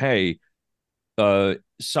says, hey,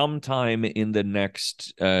 sometime in the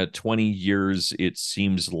next 20 years, it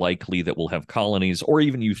seems likely that we'll have colonies, or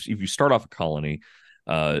even if you start off a colony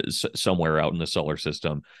somewhere out in the solar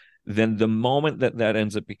system, then the moment that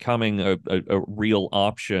ends up becoming a real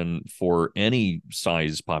option for any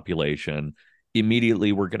size population,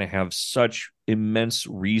 immediately we're going to have such immense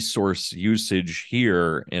resource usage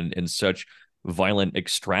here and such violent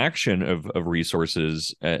extraction of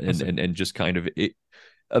resources and just kind of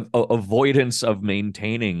avoidance of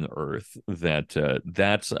maintaining Earth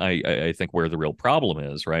that's I think where the real problem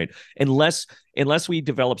is, right? Unless we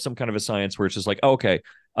develop some kind of a science where it's just like, okay,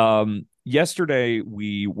 yesterday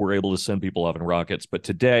we were able to send people off in rockets, but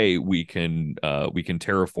today we can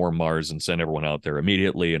terraform Mars and send everyone out there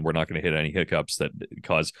immediately, and we're not going to hit any hiccups that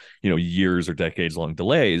cause years or decades long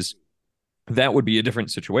delays. That would be a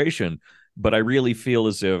different situation. But I really feel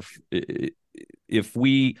as if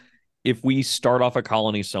we start off a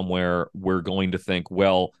colony somewhere, we're going to think,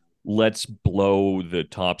 well, let's blow the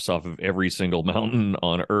tops off of every single mountain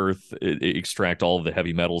on Earth, extract all of the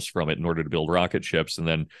heavy metals from it in order to build rocket ships, and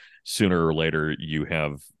then sooner or later you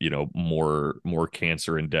have more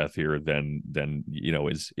cancer and death here than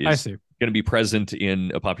is going to be present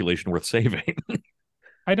in a population worth saving.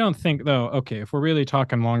 I don't think, though. Okay, if we're really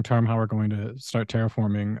talking long term, how we're going to start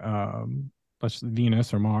terraforming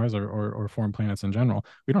Venus or Mars or foreign planets in general,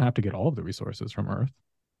 we don't have to get all of the resources from Earth.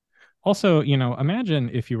 Also,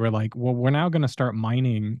 imagine if you were like, well, we're now going to start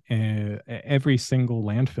mining every single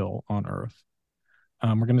landfill on Earth.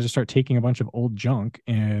 We're going to just start taking a bunch of old junk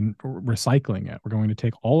and recycling it. We're going to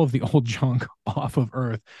take all of the old junk off of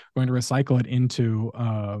Earth. We're going to recycle it into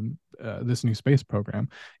this new space program.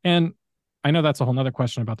 And I know that's a whole nother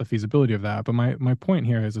question about the feasibility of that. But my point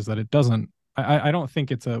here is that it doesn't, I don't think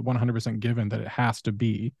it's a 100% given that it has to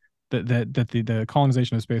be that the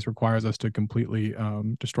colonization of space requires us to completely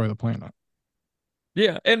destroy the planet.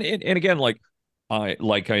 Yeah, and again, like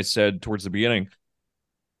I said towards the beginning,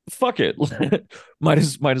 fuck it, might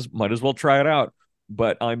as well try it out.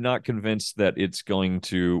 But I'm not convinced that it's going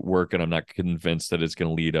to work, and I'm not convinced that it's going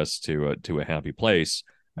to lead us to a happy place.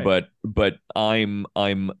 Right. But I'm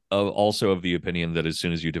also of the opinion that as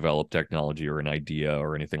soon as you develop technology or an idea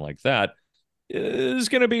or anything like that, is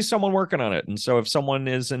going to be someone working on it. And so if someone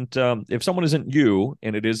isn't you,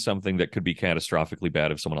 and it is something that could be catastrophically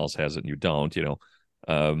bad if someone else has it and you don't, you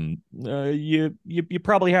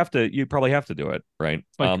probably have to do it, right?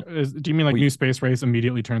 Like, do you mean like new space race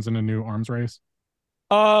immediately turns into new arms race?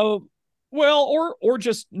 Well, or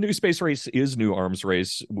just new space race is new arms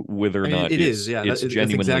race, whether or not it's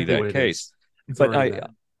genuinely exactly that case. But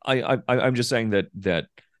I'm just saying that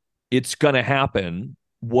it's going to happen.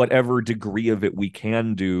 Whatever degree of it we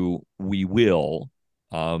can do, we will,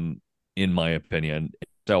 in my opinion.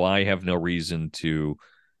 So I have no reason to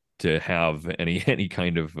have any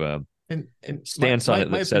kind of stance on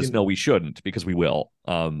it that says no, we shouldn't, because we will.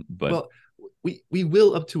 But well, we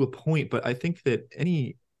will up to a point, but I think that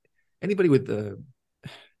anybody with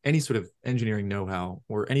any sort of engineering know-how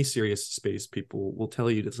or any serious space people will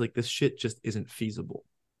tell you it's like this shit just isn't feasible.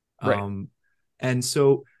 Right. And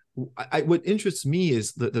so what interests me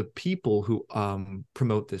is the people who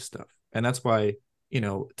promote this stuff. And that's why,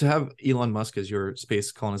 to have Elon Musk as your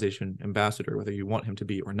space colonization ambassador, whether you want him to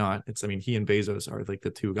be or not, he and Bezos are like the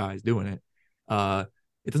two guys doing it.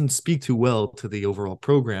 It doesn't speak too well to the overall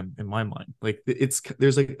program in my mind. Like it's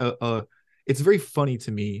very funny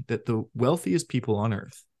to me that the wealthiest people on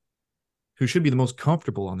Earth, who should be the most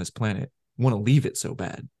comfortable on this planet, want to leave it so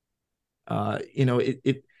bad.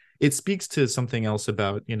 It speaks to something else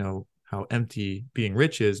about, how empty being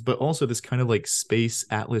rich is, but also this kind of like space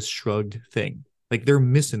Atlas shrugged thing. Like they're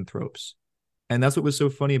misanthropes. And that's what was so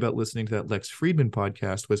funny about listening to that Lex Friedman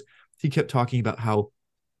podcast was he kept talking about how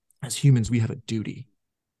as humans, we have a duty.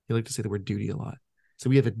 He liked to say the word duty a lot. So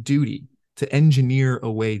we have a duty to engineer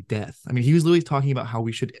away death. I mean, he was literally talking about how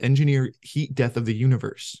we should engineer heat death of the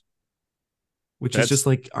universe, which is just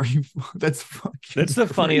like, are you? That's the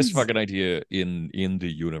funniest fucking idea in the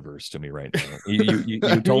universe to me right now. You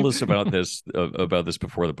told us about this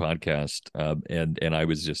before the podcast, and I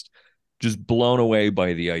was just blown away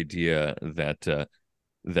by the idea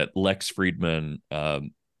that Lex Friedman,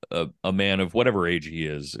 a man of whatever age he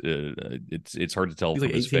is, it's hard to tell He's from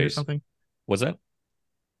like his 18 or face. something. What's that?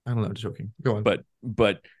 I don't know. I'm joking. Go on.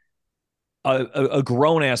 But a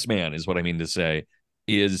grown ass man is what I mean to say.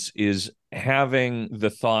 Is having the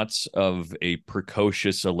thoughts of a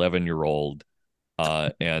precocious 11-year-old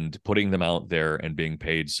and putting them out there and being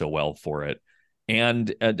paid so well for it,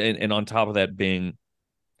 and on top of that being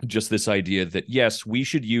just this idea that yes, we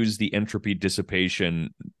should use the entropy dissipation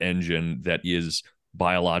engine that is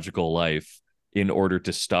biological life in order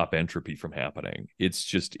to stop entropy from happening. It's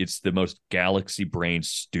the most galaxy brain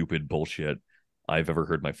stupid bullshit I've ever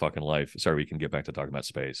heard in my fucking life. Sorry, we can get back to talking about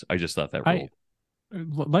space. I just thought that ruled.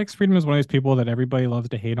 Lex Friedman is one of those people that everybody loves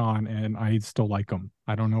to hate on, and I still like him.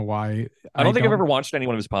 I don't know why. I don't think I've ever watched any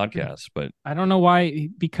one of his podcasts, but I don't know why,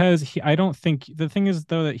 because I don't think the thing is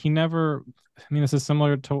though that he never. I mean, this is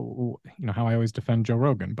similar to how I always defend Joe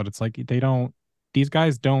Rogan, but it's like these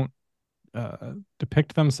guys don't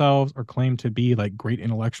depict themselves or claim to be like great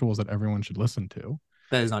intellectuals that everyone should listen to.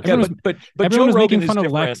 That is not true. But Joe was Rogan making fun is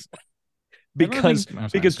of different. Lex.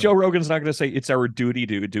 Because Joe Rogan's not going to say it's our duty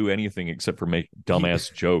to do anything except for make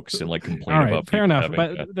dumbass jokes and like complain about. Fair enough.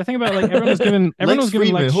 But the thing about like everyone was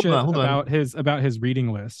giving Lex shit about his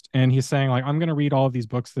reading list, and he's saying like I'm going to read all of these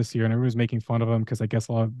books this year, and everyone was making fun of him because I guess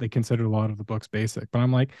they considered a lot of the books basic. But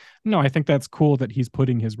I'm like, no, I think that's cool that he's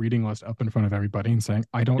putting his reading list up in front of everybody and saying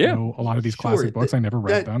I don't know a lot of these classic books. I never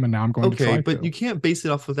read them, and now I'm going to try. But you can't base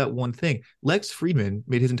it off of that one thing. Lex Friedman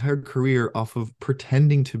made his entire career off of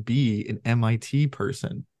pretending to be an MIT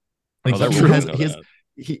person. Like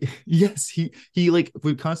he like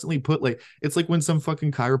would constantly put like it's like when some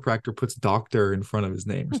fucking chiropractor puts doctor in front of his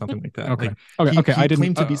name or something like that. Okay. He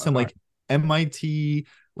claimed to be some like MIT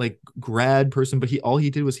like grad person, but all he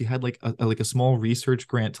did was he had like a small research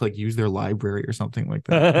grant to like use their library or something like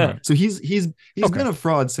that. So he's been a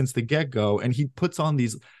fraud since the get-go, and he puts on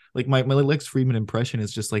these like my Lex Friedman impression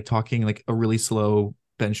is just like talking like a really slow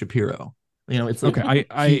Ben Shapiro. It's like, okay.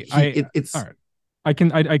 It's all right.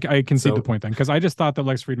 I concede the point then, because I just thought that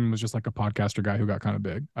Lex Friedman was just like a podcaster guy who got kind of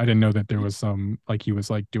big. I didn't know that there was some like he was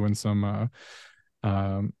like doing some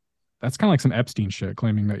that's kind of like some Epstein shit,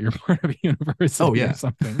 claiming that you're part of a university or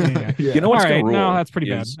something. Yeah. You know what's going to rule? No, that's pretty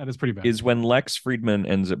bad. That is pretty bad. Is when Lex Friedman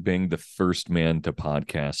ends up being the first man to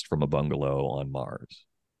podcast from a bungalow on Mars.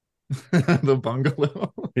 The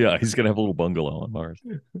bungalow. Yeah, he's gonna have a little bungalow on Mars,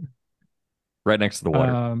 right next to the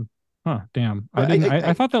water. Damn.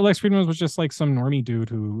 I thought that Lex Friedman was just like some normie dude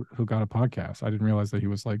who got a podcast. I didn't realize that he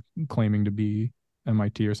was like claiming to be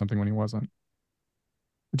MIT or something when he wasn't.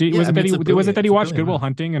 Was it that he watched Good Will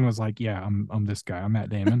Hunting and was like, yeah, I'm this guy. I'm Matt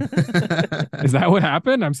Damon. Is that what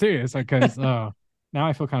happened? I'm serious. Like, cause now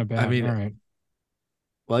I feel kind of bad. I mean, all right.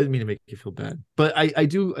 Well, I didn't mean to make you feel bad, but I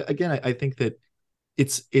do again. I think that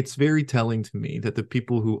it's very telling to me that the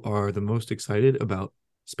people who are the most excited about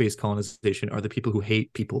space colonization are the people who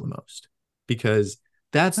hate people the most, because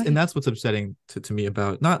that's what's upsetting to me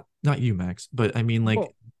about not you, Max, but I mean like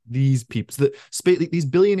these people, these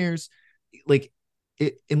billionaires, like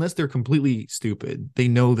unless they're completely stupid, they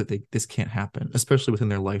know that this can't happen, especially within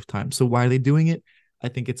their lifetime. So why are they doing it? I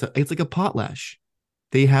think it's like a potlatch.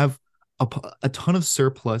 They have a ton of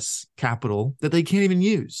surplus capital that they can't even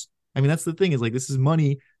use. I mean, that's the thing, is like this is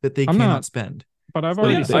money that they cannot spend. But I've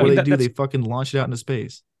already said they fucking launch it out into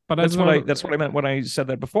space. But that's what I meant when I said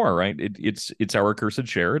that before, right? It's our accursed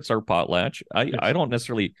share, it's our potlatch. I don't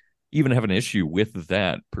necessarily even have an issue with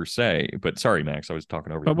that per se. But sorry, Max, I was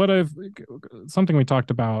talking over you. But something we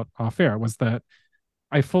talked about off air was that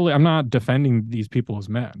I'm not defending these people as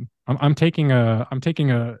men. I'm taking a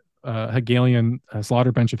Hegelian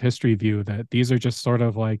slaughter bench of history view that these are just sort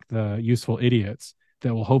of like the useful idiots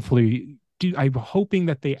that will hopefully I'm hoping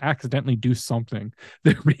that they accidentally do something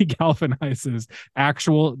that regalvanizes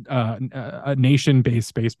actual nation-based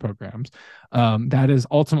space programs. That is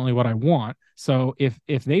ultimately what I want. So if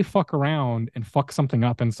they fuck around and fuck something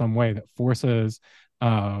up in some way that forces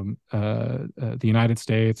the United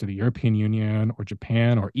States or the European Union or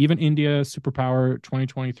Japan or even India, superpower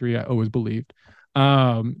 2023, I always believed,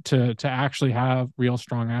 to actually have real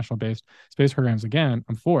strong national-based space programs again,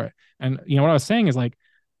 I'm for it. And what I was saying is like,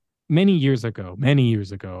 many years ago,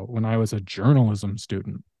 when I was a journalism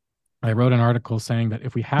student, I wrote an article saying that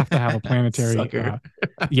if we have to have a planetary, Sucker.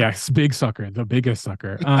 yes, big sucker, the biggest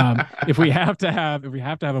sucker. If we have to have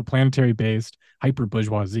a planetary based hyper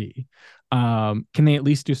bourgeoisie, can they at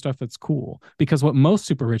least do stuff that's cool? Because what most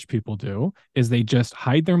super rich people do is they just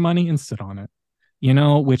hide their money and sit on it.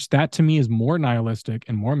 Which that to me is more nihilistic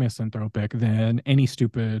and more misanthropic than any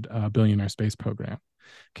stupid billionaire space program.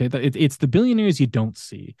 Okay, it's the billionaires you don't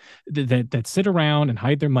see that sit around and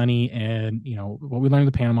hide their money, and what we learned in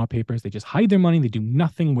the Panama Papers, they just hide their money, they do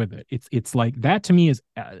nothing with it. It's like that to me is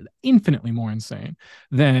infinitely more insane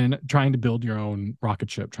than trying to build your own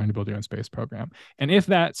rocket ship, trying to build your own space program. And if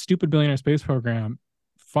that stupid billionaire space program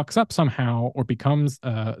fucks up somehow or becomes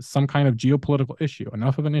some kind of geopolitical issue,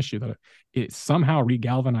 enough of an issue that it somehow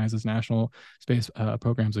regalvanizes national space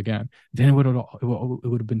programs again, then it would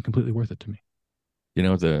have been completely worth it to me.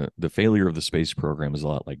 The failure of the space program is a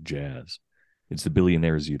lot like jazz. It's the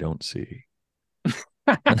billionaires you don't see.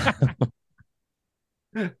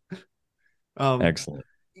 Excellent.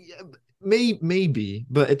 Yeah, maybe,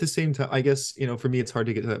 but at the same time, I guess, for me, it's hard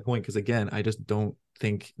to get to that point because, again, I just don't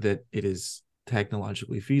think that it is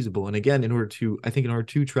technologically feasible. And again, in order to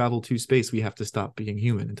travel to space, we have to stop being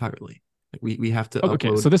human entirely. Like we have to.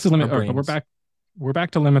 Okay, so this is limit. Okay, we're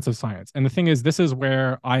back to limits of science. And the thing is, this is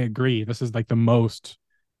where I agree. This is like the most,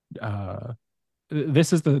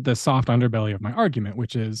 this is the soft underbelly of my argument,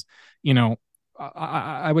 which is,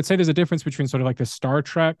 I would say there's a difference between sort of like the Star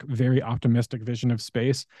Trek, very optimistic vision of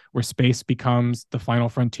space, where space becomes the final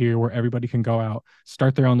frontier, where everybody can go out,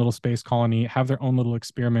 start their own little space colony, have their own little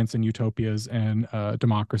experiments and utopias and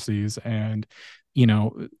democracies. And,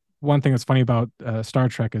 one thing that's funny about Star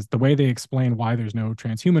Trek is the way they explain why there's no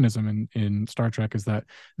transhumanism in Star Trek is that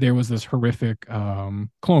there was this horrific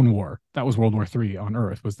clone war. That was World War III on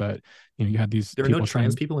Earth, was that, you had these There are no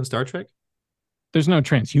trans people in Star Trek? There's no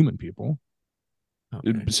transhuman people.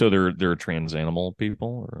 Okay. So they're trans animal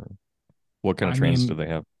people, or what kind of trans do they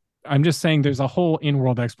have? I'm just saying there's a whole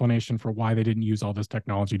in-world explanation for why they didn't use all this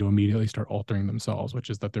technology to immediately start altering themselves,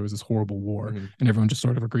 which is that there was this horrible war, and everyone just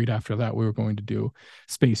sort of agreed after that we were going to do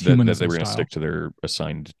space humanism. That they were going to stick to their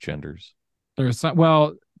assigned genders. There is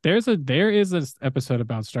this episode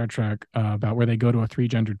about Star Trek about where they go to a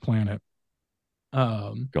 3-gendered planet.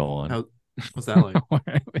 Go on. What's that like?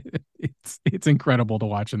 It's incredible to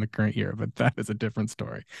watch in the current year, but that is a different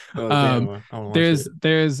story.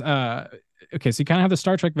 Okay, so you kind of have the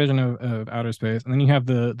Star Trek vision of outer space, and then you have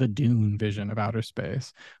the Dune vision of outer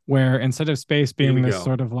space, where instead of space being this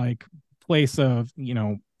sort of like place of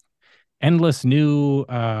endless new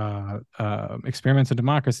experiments of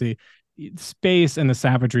democracy, space and the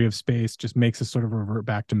savagery of space just makes us sort of revert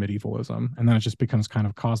back to medievalism, and then it just becomes kind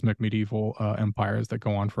of cosmic medieval empires that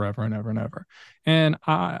go on forever and ever and ever. And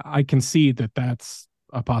I concede that that's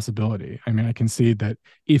a possibility. I mean, I concede that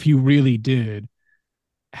if you really did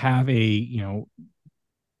have a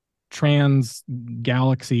trans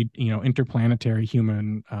galaxy interplanetary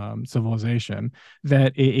human civilization,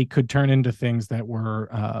 that it could turn into things that were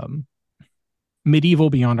medieval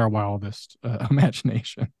beyond our wildest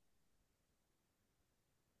imagination.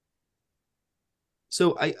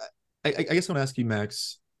 So I guess I want to ask you,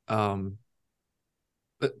 Max. We'll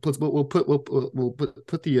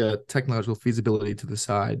put the technological feasibility to the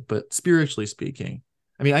side, but spiritually speaking,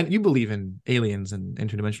 I mean, you believe in aliens and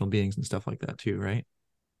interdimensional beings and stuff like that too, right?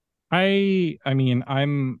 I mean,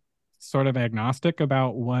 I'm sort of agnostic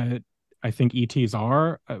about what I think ETs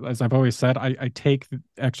are. As I've always said, I take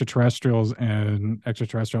extraterrestrials and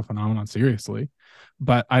extraterrestrial phenomenon seriously,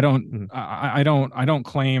 but I don't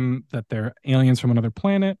claim that they're aliens from another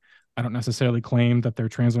planet. I don't necessarily claim that they're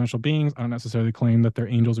transdimensional beings. I don't necessarily claim that they're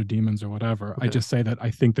angels or demons or whatever. Okay. I just say that I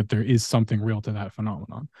think that there is something real to that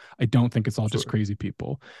phenomenon. I don't think it's all just crazy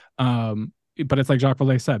people. But it's like Jacques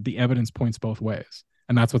Vallée said, the evidence points both ways.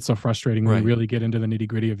 And that's what's so frustrating when we really get into the nitty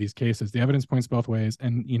gritty of these cases. The evidence points both ways.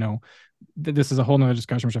 And, this is a whole nother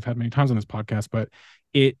discussion, which I've had many times on this podcast, but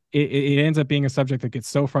it ends up being a subject that gets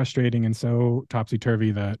so frustrating and so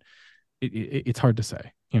topsy-turvy that it's hard to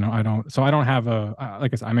say. I don't have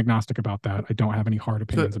like I said, I'm agnostic about that. I don't have any hard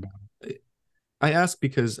opinions about it. I ask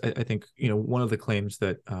because I think, one of the claims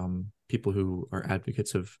that people who are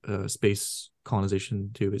advocates of space colonization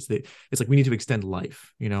do is it's like we need to extend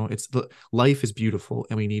life. Life is beautiful,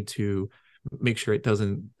 and we need to make sure it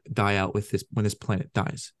doesn't die out when this planet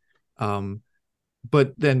dies.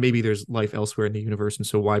 But then maybe there's life elsewhere in the universe, and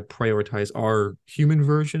so why prioritize our human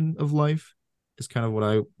version of life is kind of what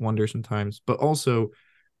I wonder sometimes. But also,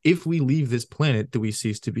 if we leave this planet, do we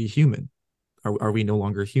cease to be human? Are we no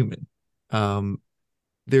longer human?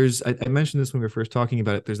 I mentioned this when we were first talking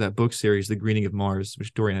about it. There's that book series, The Greening of Mars,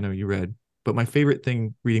 which Dorian, I know you read. But my favorite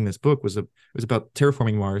thing reading this book was about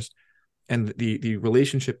terraforming Mars and the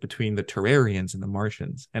relationship between the Terrarians and the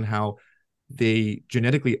Martians, and how they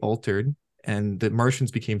genetically altered and the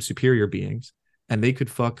Martians became superior beings, and they could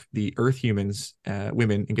fuck the Earth humans,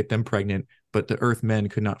 women, and get them pregnant, but the Earth men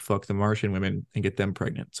could not fuck the Martian women and get them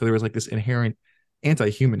pregnant. So there was like this inherent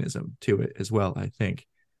anti-humanism to it as well, I think.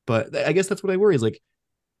 But I guess that's what I worry is, like,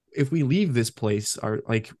 if we leave this place, are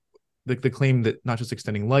like the claim that not just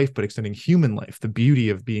extending life but extending human life, the beauty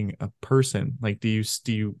of being a person, like, do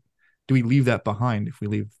we leave that behind if we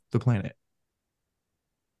leave the planet?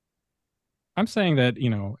 I'm saying that,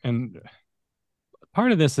 and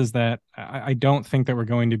part of this is that I don't think that we're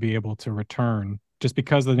going to be able to return just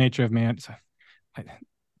because of the nature of man.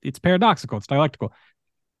 It's paradoxical, it's dialectical.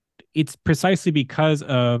 It's precisely because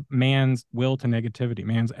of man's will to negativity,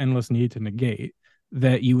 man's endless need to negate,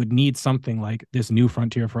 that you would need something like this new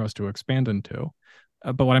frontier for us to expand into.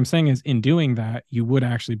 But what I'm saying is, in doing that, you would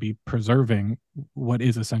actually be preserving what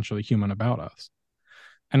is essentially human about us.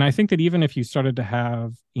 And I think that even if you started to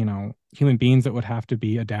have, human beings that would have to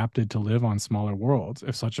be adapted to live on smaller worlds,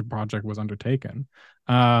 if such a project was undertaken,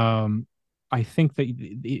 I think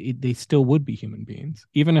that they still would be human beings,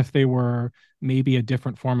 even if they were maybe a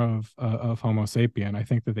different form of Homo sapien. I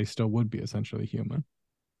think that they still would be essentially human.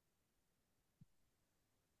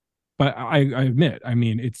 But I admit, I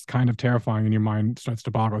mean, it's kind of terrifying, and your mind starts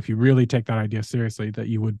to boggle if you really take that idea seriously, that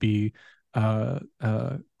you would be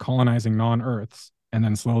colonizing non-Earths and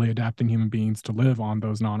then slowly adapting human beings to live on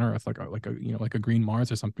those non-Earth, like a green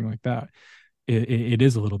Mars or something like that. It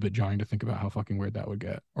is a little bit jarring to think about how fucking weird that would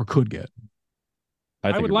get, or could get.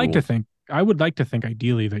 I would like to think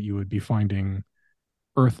ideally that you would be finding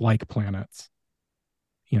Earth-like planets,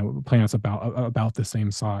 planets about the same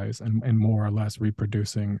size and more or less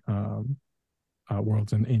reproducing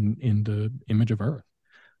worlds in the image of Earth.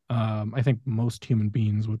 I think most human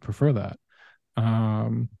beings would prefer that.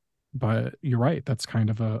 But you're right, that's kind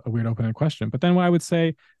of a weird open-ended question. But then what I would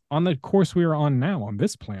say, on the course we are on now on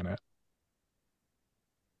this planet,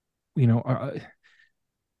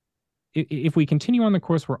 if we continue on the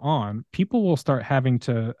course we're on, people will start having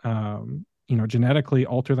to genetically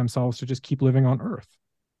alter themselves to just keep living on Earth.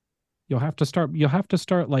 You'll have to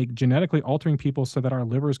start like genetically altering people so that our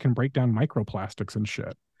livers can break down microplastics and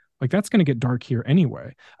shit. Like, that's going to get dark here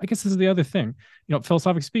anyway. I guess this is the other thing,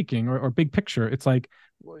 philosophically speaking, or big picture. It's like,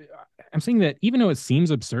 I'm saying that even though it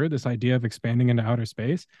seems absurd, this idea of expanding into outer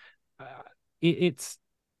space,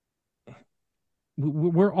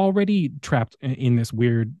 we're already trapped in this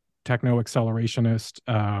weird techno accelerationist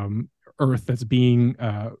Earth that's being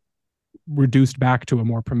reduced back to a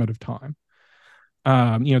more primitive time.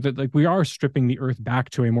 That, like, we are stripping the Earth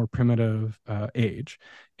back to a more primitive age.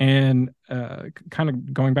 And kind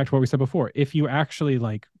of going back to what we said before, if you actually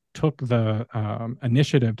like took the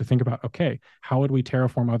initiative to think about, okay, how would we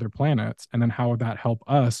terraform other planets, and then how would that help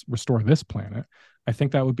us restore this planet, I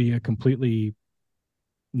think that would be a completely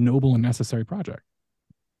noble and necessary project.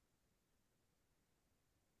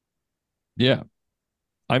 Yeah,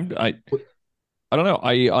 I don't know.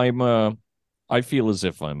 I feel as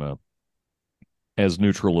if I'm as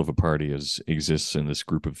neutral of a party as exists in this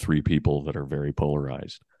group of three people that are very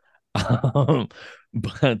polarized. But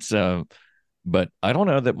I don't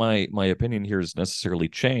know that my opinion here has necessarily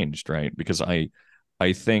changed, right? Because I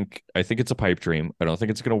think it's a pipe dream. I don't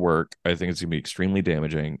think it's going to work. I think it's going to be extremely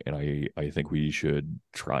damaging, and I think we should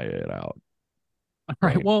try it out. All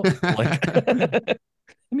right. Well, like, let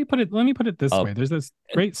me put it this way. There's this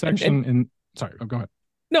great section in. Sorry. Oh, go ahead.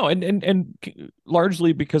 No, and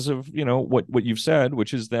largely because of what you've said,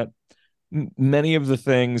 which is that many of the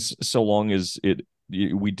things, so long as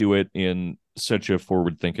we do it in such a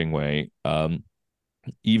forward-thinking way,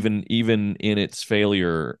 even in its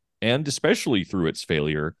failure, and especially through its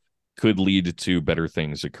failure, could lead to better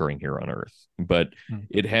things occurring here on Earth. But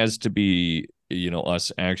it has to be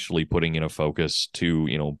us actually putting in a focus to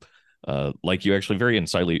like you actually very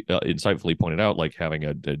insightfully pointed out, like having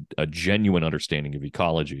a genuine understanding of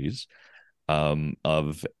ecologies,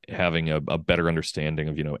 of having a better understanding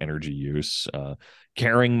of energy use,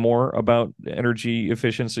 caring more about energy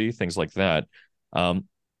efficiency, things like that, and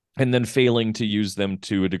then failing to use them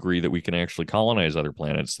to a degree that we can actually colonize other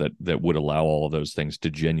planets that would allow all of those things to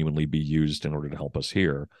genuinely be used in order to help us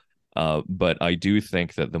here. But I do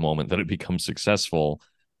think that the moment that it becomes successful,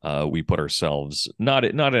 we put ourselves not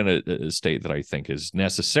in a state that I think is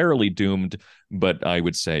necessarily doomed, but I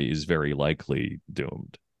would say is very likely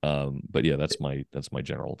doomed. But yeah, that's my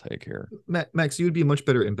general take here. Max, you would be a much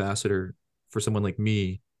better ambassador for someone like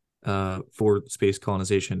me for space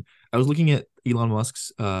colonization. I was looking at Elon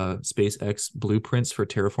Musk's SpaceX blueprints for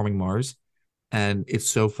terraforming Mars, and it's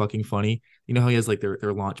so fucking funny. You know how he has like their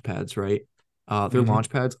launch pads, right? Their launch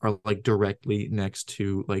pads are like directly next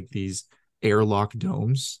to like these airlock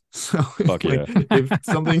domes. So Fuck like yeah. if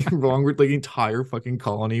something wrong with like the entire fucking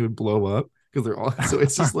colony would blow up because they're all so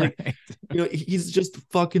it's just like Right. he's just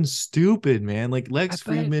fucking stupid, man. Like Lex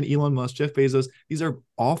thought- Friedman, Elon Musk, Jeff Bezos, these are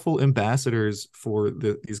awful ambassadors for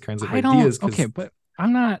these kinds of I ideas. don't. Okay, but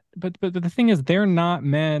I'm not. But the thing is, they're not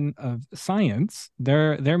men of science.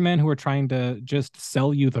 They're men who are trying to just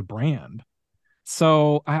sell you the brand.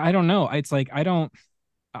 So I don't know. It's like I don't.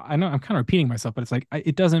 I know I'm kind of repeating myself, but it's like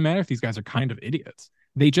it doesn't matter if these guys are kind of idiots.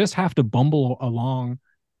 They just have to bumble along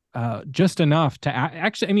just enough to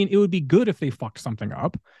actually. I mean, it would be good if they fucked something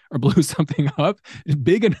up or blew something up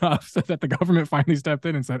big enough so that the government finally stepped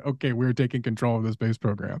in and said, "Okay, we're taking control of the space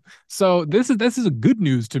program." So this is a good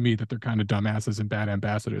news to me that they're kind of dumbasses and bad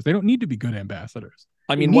ambassadors. They don't need to be good ambassadors.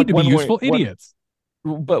 I They mean, need to be one useful way, idiots.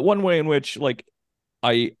 but one way in which like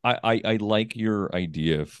I like your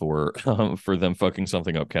idea for them fucking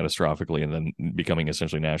something up catastrophically and then becoming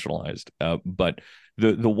essentially nationalized. But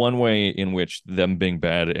the one way in which them being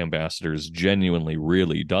bad ambassadors genuinely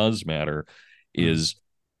really does matter is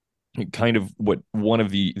kind of what one of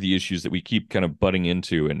the issues that we keep kind of butting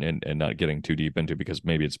into and not getting too deep into because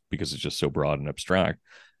maybe it's because it's just so broad and abstract.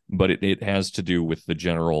 But it has to do with the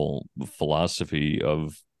general philosophy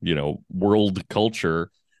of, world culture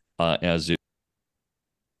as it.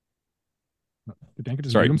 Did Danka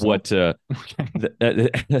just Sorry, mute himself?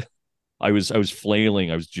 Okay. I was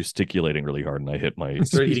flailing, I was gesticulating really hard, and I hit my.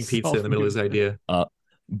 Started eating pizza in the middle of his idea.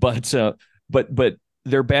 But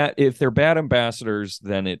they're bad. If they're bad ambassadors,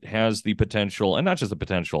 then it has the potential, and not just the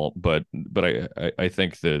potential, but I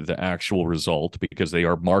think the actual result, because they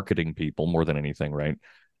are marketing people more than anything, right?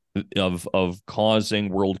 Of causing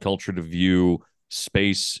world culture to view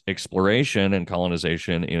space exploration and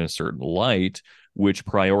colonization in a certain light, which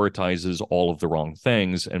prioritizes all of the wrong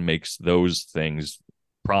things and makes those things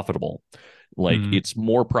profitable. Like it's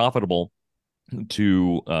more profitable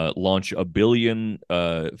to launch 1 billion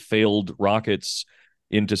failed rockets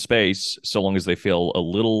into space, so long as they fail a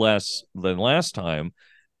little less than last time.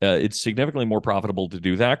 It's significantly more profitable to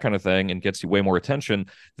do that kind of thing and gets you way more attention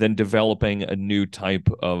than developing a new type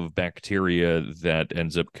of bacteria that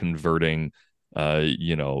ends up converting,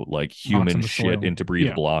 like human shit into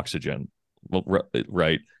breathable oxygen. Well,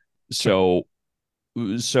 right. So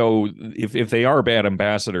if they are bad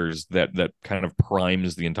ambassadors, that kind of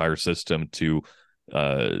primes the entire system to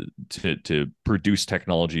produce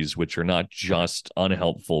technologies which are not just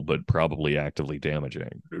unhelpful but probably actively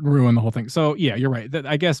damaging, ruin the whole thing. So yeah, you're right.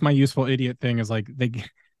 I guess my useful idiot thing is like the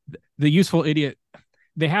useful idiot,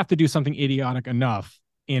 they have to do something idiotic enough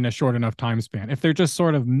in a short enough time span. If they're just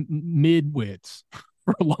sort of mid-wits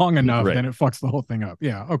for long enough, then it fucks the whole thing up.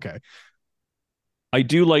 Yeah, okay. I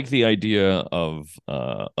do like the idea of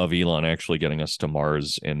Elon actually getting us to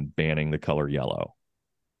Mars and banning the color yellow.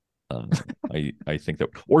 I think that,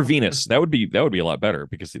 or Venus, that would be a lot better,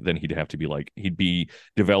 because then he'd be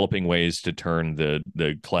developing ways to turn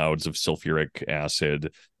the clouds of sulfuric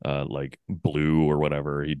acid like blue or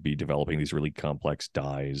whatever. He'd be developing these really complex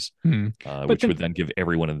dyes, which would then give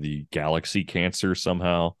everyone in the galaxy cancer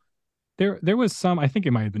somehow. There was some, I think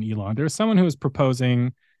it might have been Elon. There was someone who was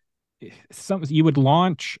proposing you would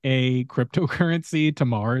launch a cryptocurrency to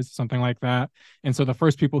Mars, something like that. And so the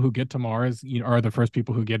first people who get to Mars, are the first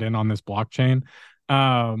people who get in on this blockchain.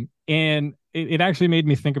 And it actually made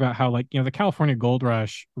me think about how, like, the California gold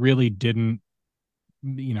rush really didn't,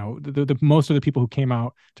 the most of the people who came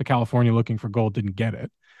out to California looking for gold didn't get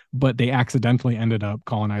it, but they accidentally ended up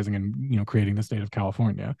colonizing and, creating the state of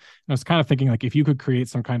California. And I was kind of thinking, like, if you could create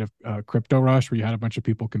some kind of crypto rush where you had a bunch of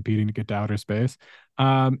people competing to get to outer space,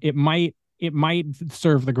 it might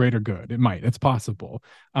serve the greater good. It's possible.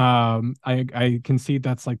 I concede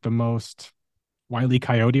that's like the most Wile E.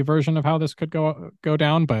 Coyote version of how this could go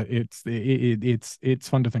down, but it's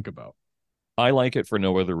fun to think about. I like it for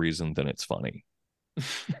no other reason than it's funny.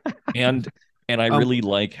 And I really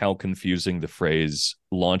like how confusing the phrase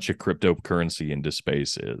 "launch a cryptocurrency into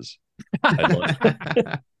space" is.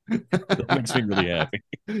 That makes me really happy.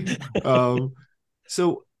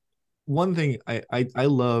 So one thing I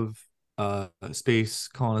love space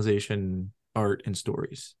colonization art and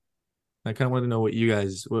stories. I kind of want to know what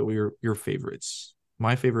were your favorites.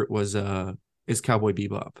 My favorite is Cowboy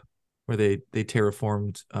Bebop, where they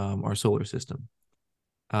terraformed our solar system.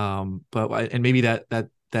 But maybe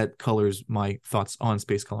that colors my thoughts on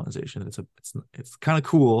space colonization. It's kind of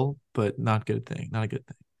cool, but not a good thing.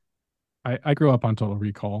 I grew up on Total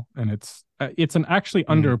Recall, and it's an actually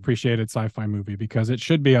underappreciated sci-fi movie because it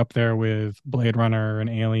should be up there with Blade Runner and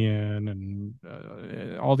Alien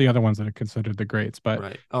and all the other ones that are considered the greats. But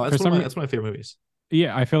Right. Oh, for some that's one of my favorite movies.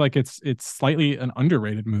 yeah, I feel like it's slightly an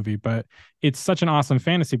underrated movie, but it's such an awesome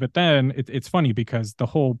fantasy. But then it's funny because the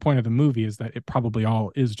whole point of the movie is that it probably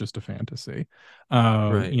all is just a fantasy.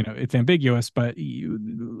 Right. You know, it's ambiguous, but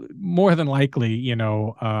more than likely,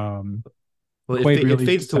 Well, it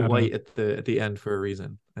fades to white at the end for a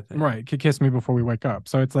reason, I think. right, kiss me before we wake up.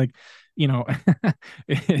 So it's like,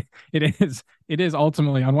 it is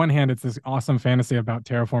ultimately, on one hand, it's this awesome fantasy about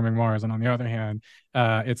terraforming Mars, and on the other hand,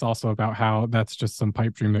 it's also about how that's just some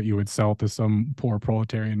pipe dream that you would sell to some poor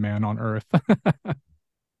proletarian man on Earth.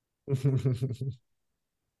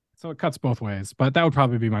 So it cuts both ways, but that would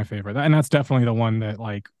probably be my favorite, and that's definitely the one that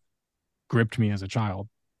like gripped me as a child.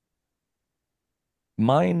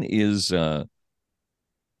 Mine is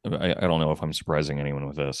I don't know if I'm surprising anyone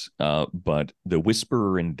with this, but The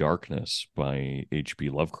Whisperer in Darkness by H.P.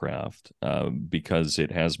 Lovecraft, because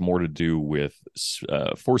it has more to do with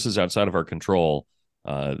forces outside of our control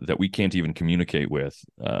that we can't even communicate with,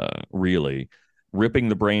 really, ripping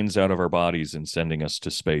the brains out of our bodies and sending us to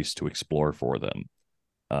space to explore for them,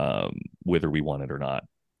 whether we want it or not.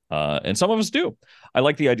 And some of us do. I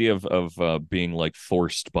like the idea of being like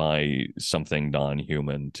forced by something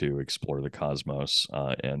non-human to explore the cosmos,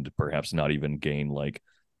 and perhaps not even gain like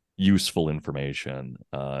useful information,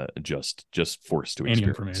 just forced to Any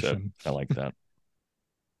experience it. information. I like that.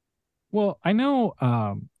 Well, I know,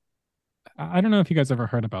 I don't know if you guys ever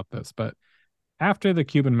heard about this, but after the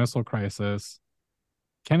Cuban Missile Crisis,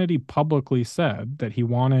 Kennedy publicly said that he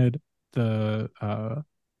wanted the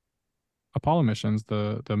Apollo missions,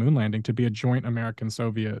 the moon landing, to be a joint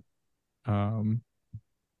American-Soviet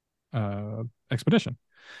expedition.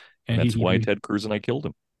 And that's why Ted Cruz and I killed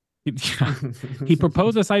him. He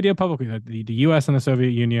proposed this idea publicly that the U.S. and the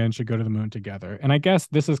Soviet Union should go to the moon together. And I guess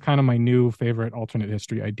this is kind of my new favorite alternate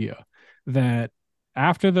history idea, that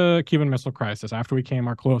after the Cuban Missile Crisis, after we came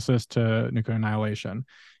our closest to nuclear annihilation,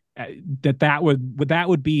 that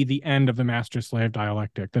would be the end of the master-slave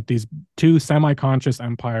dialectic, that these two semi-conscious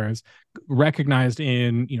empires recognized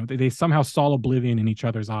they somehow saw oblivion in each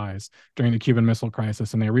other's eyes during the Cuban Missile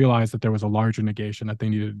Crisis, and they realized that there was a larger negation that they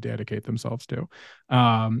needed to dedicate themselves to.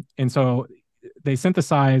 And so they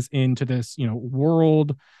synthesize into this,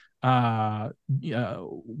 world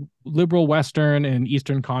liberal Western and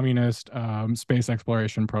Eastern communist space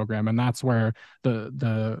exploration program, and that's where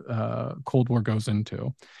the Cold War goes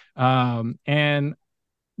into. And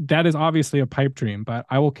that is obviously a pipe dream, but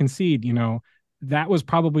I will concede, that was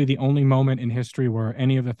probably the only moment in history where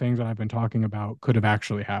any of the things that I've been talking about could have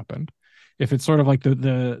actually happened. If it's sort of like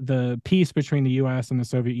the peace between the U.S. and the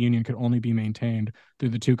Soviet Union could only be maintained through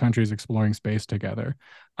the two countries exploring space together.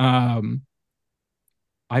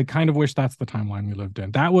 I kind of wish that's the timeline we lived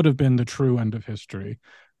in. That would have been the true end of history.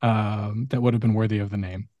 That would have been worthy of the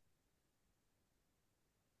name.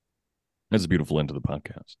 That's a beautiful end to the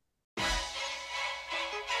podcast.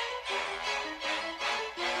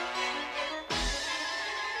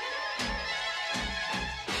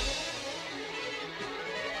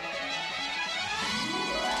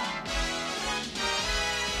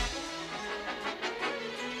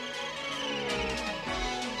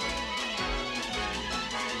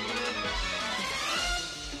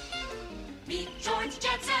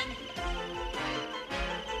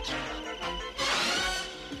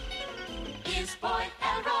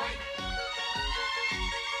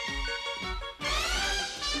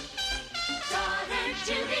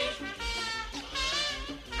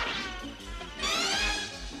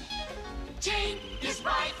 Jane is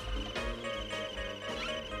right.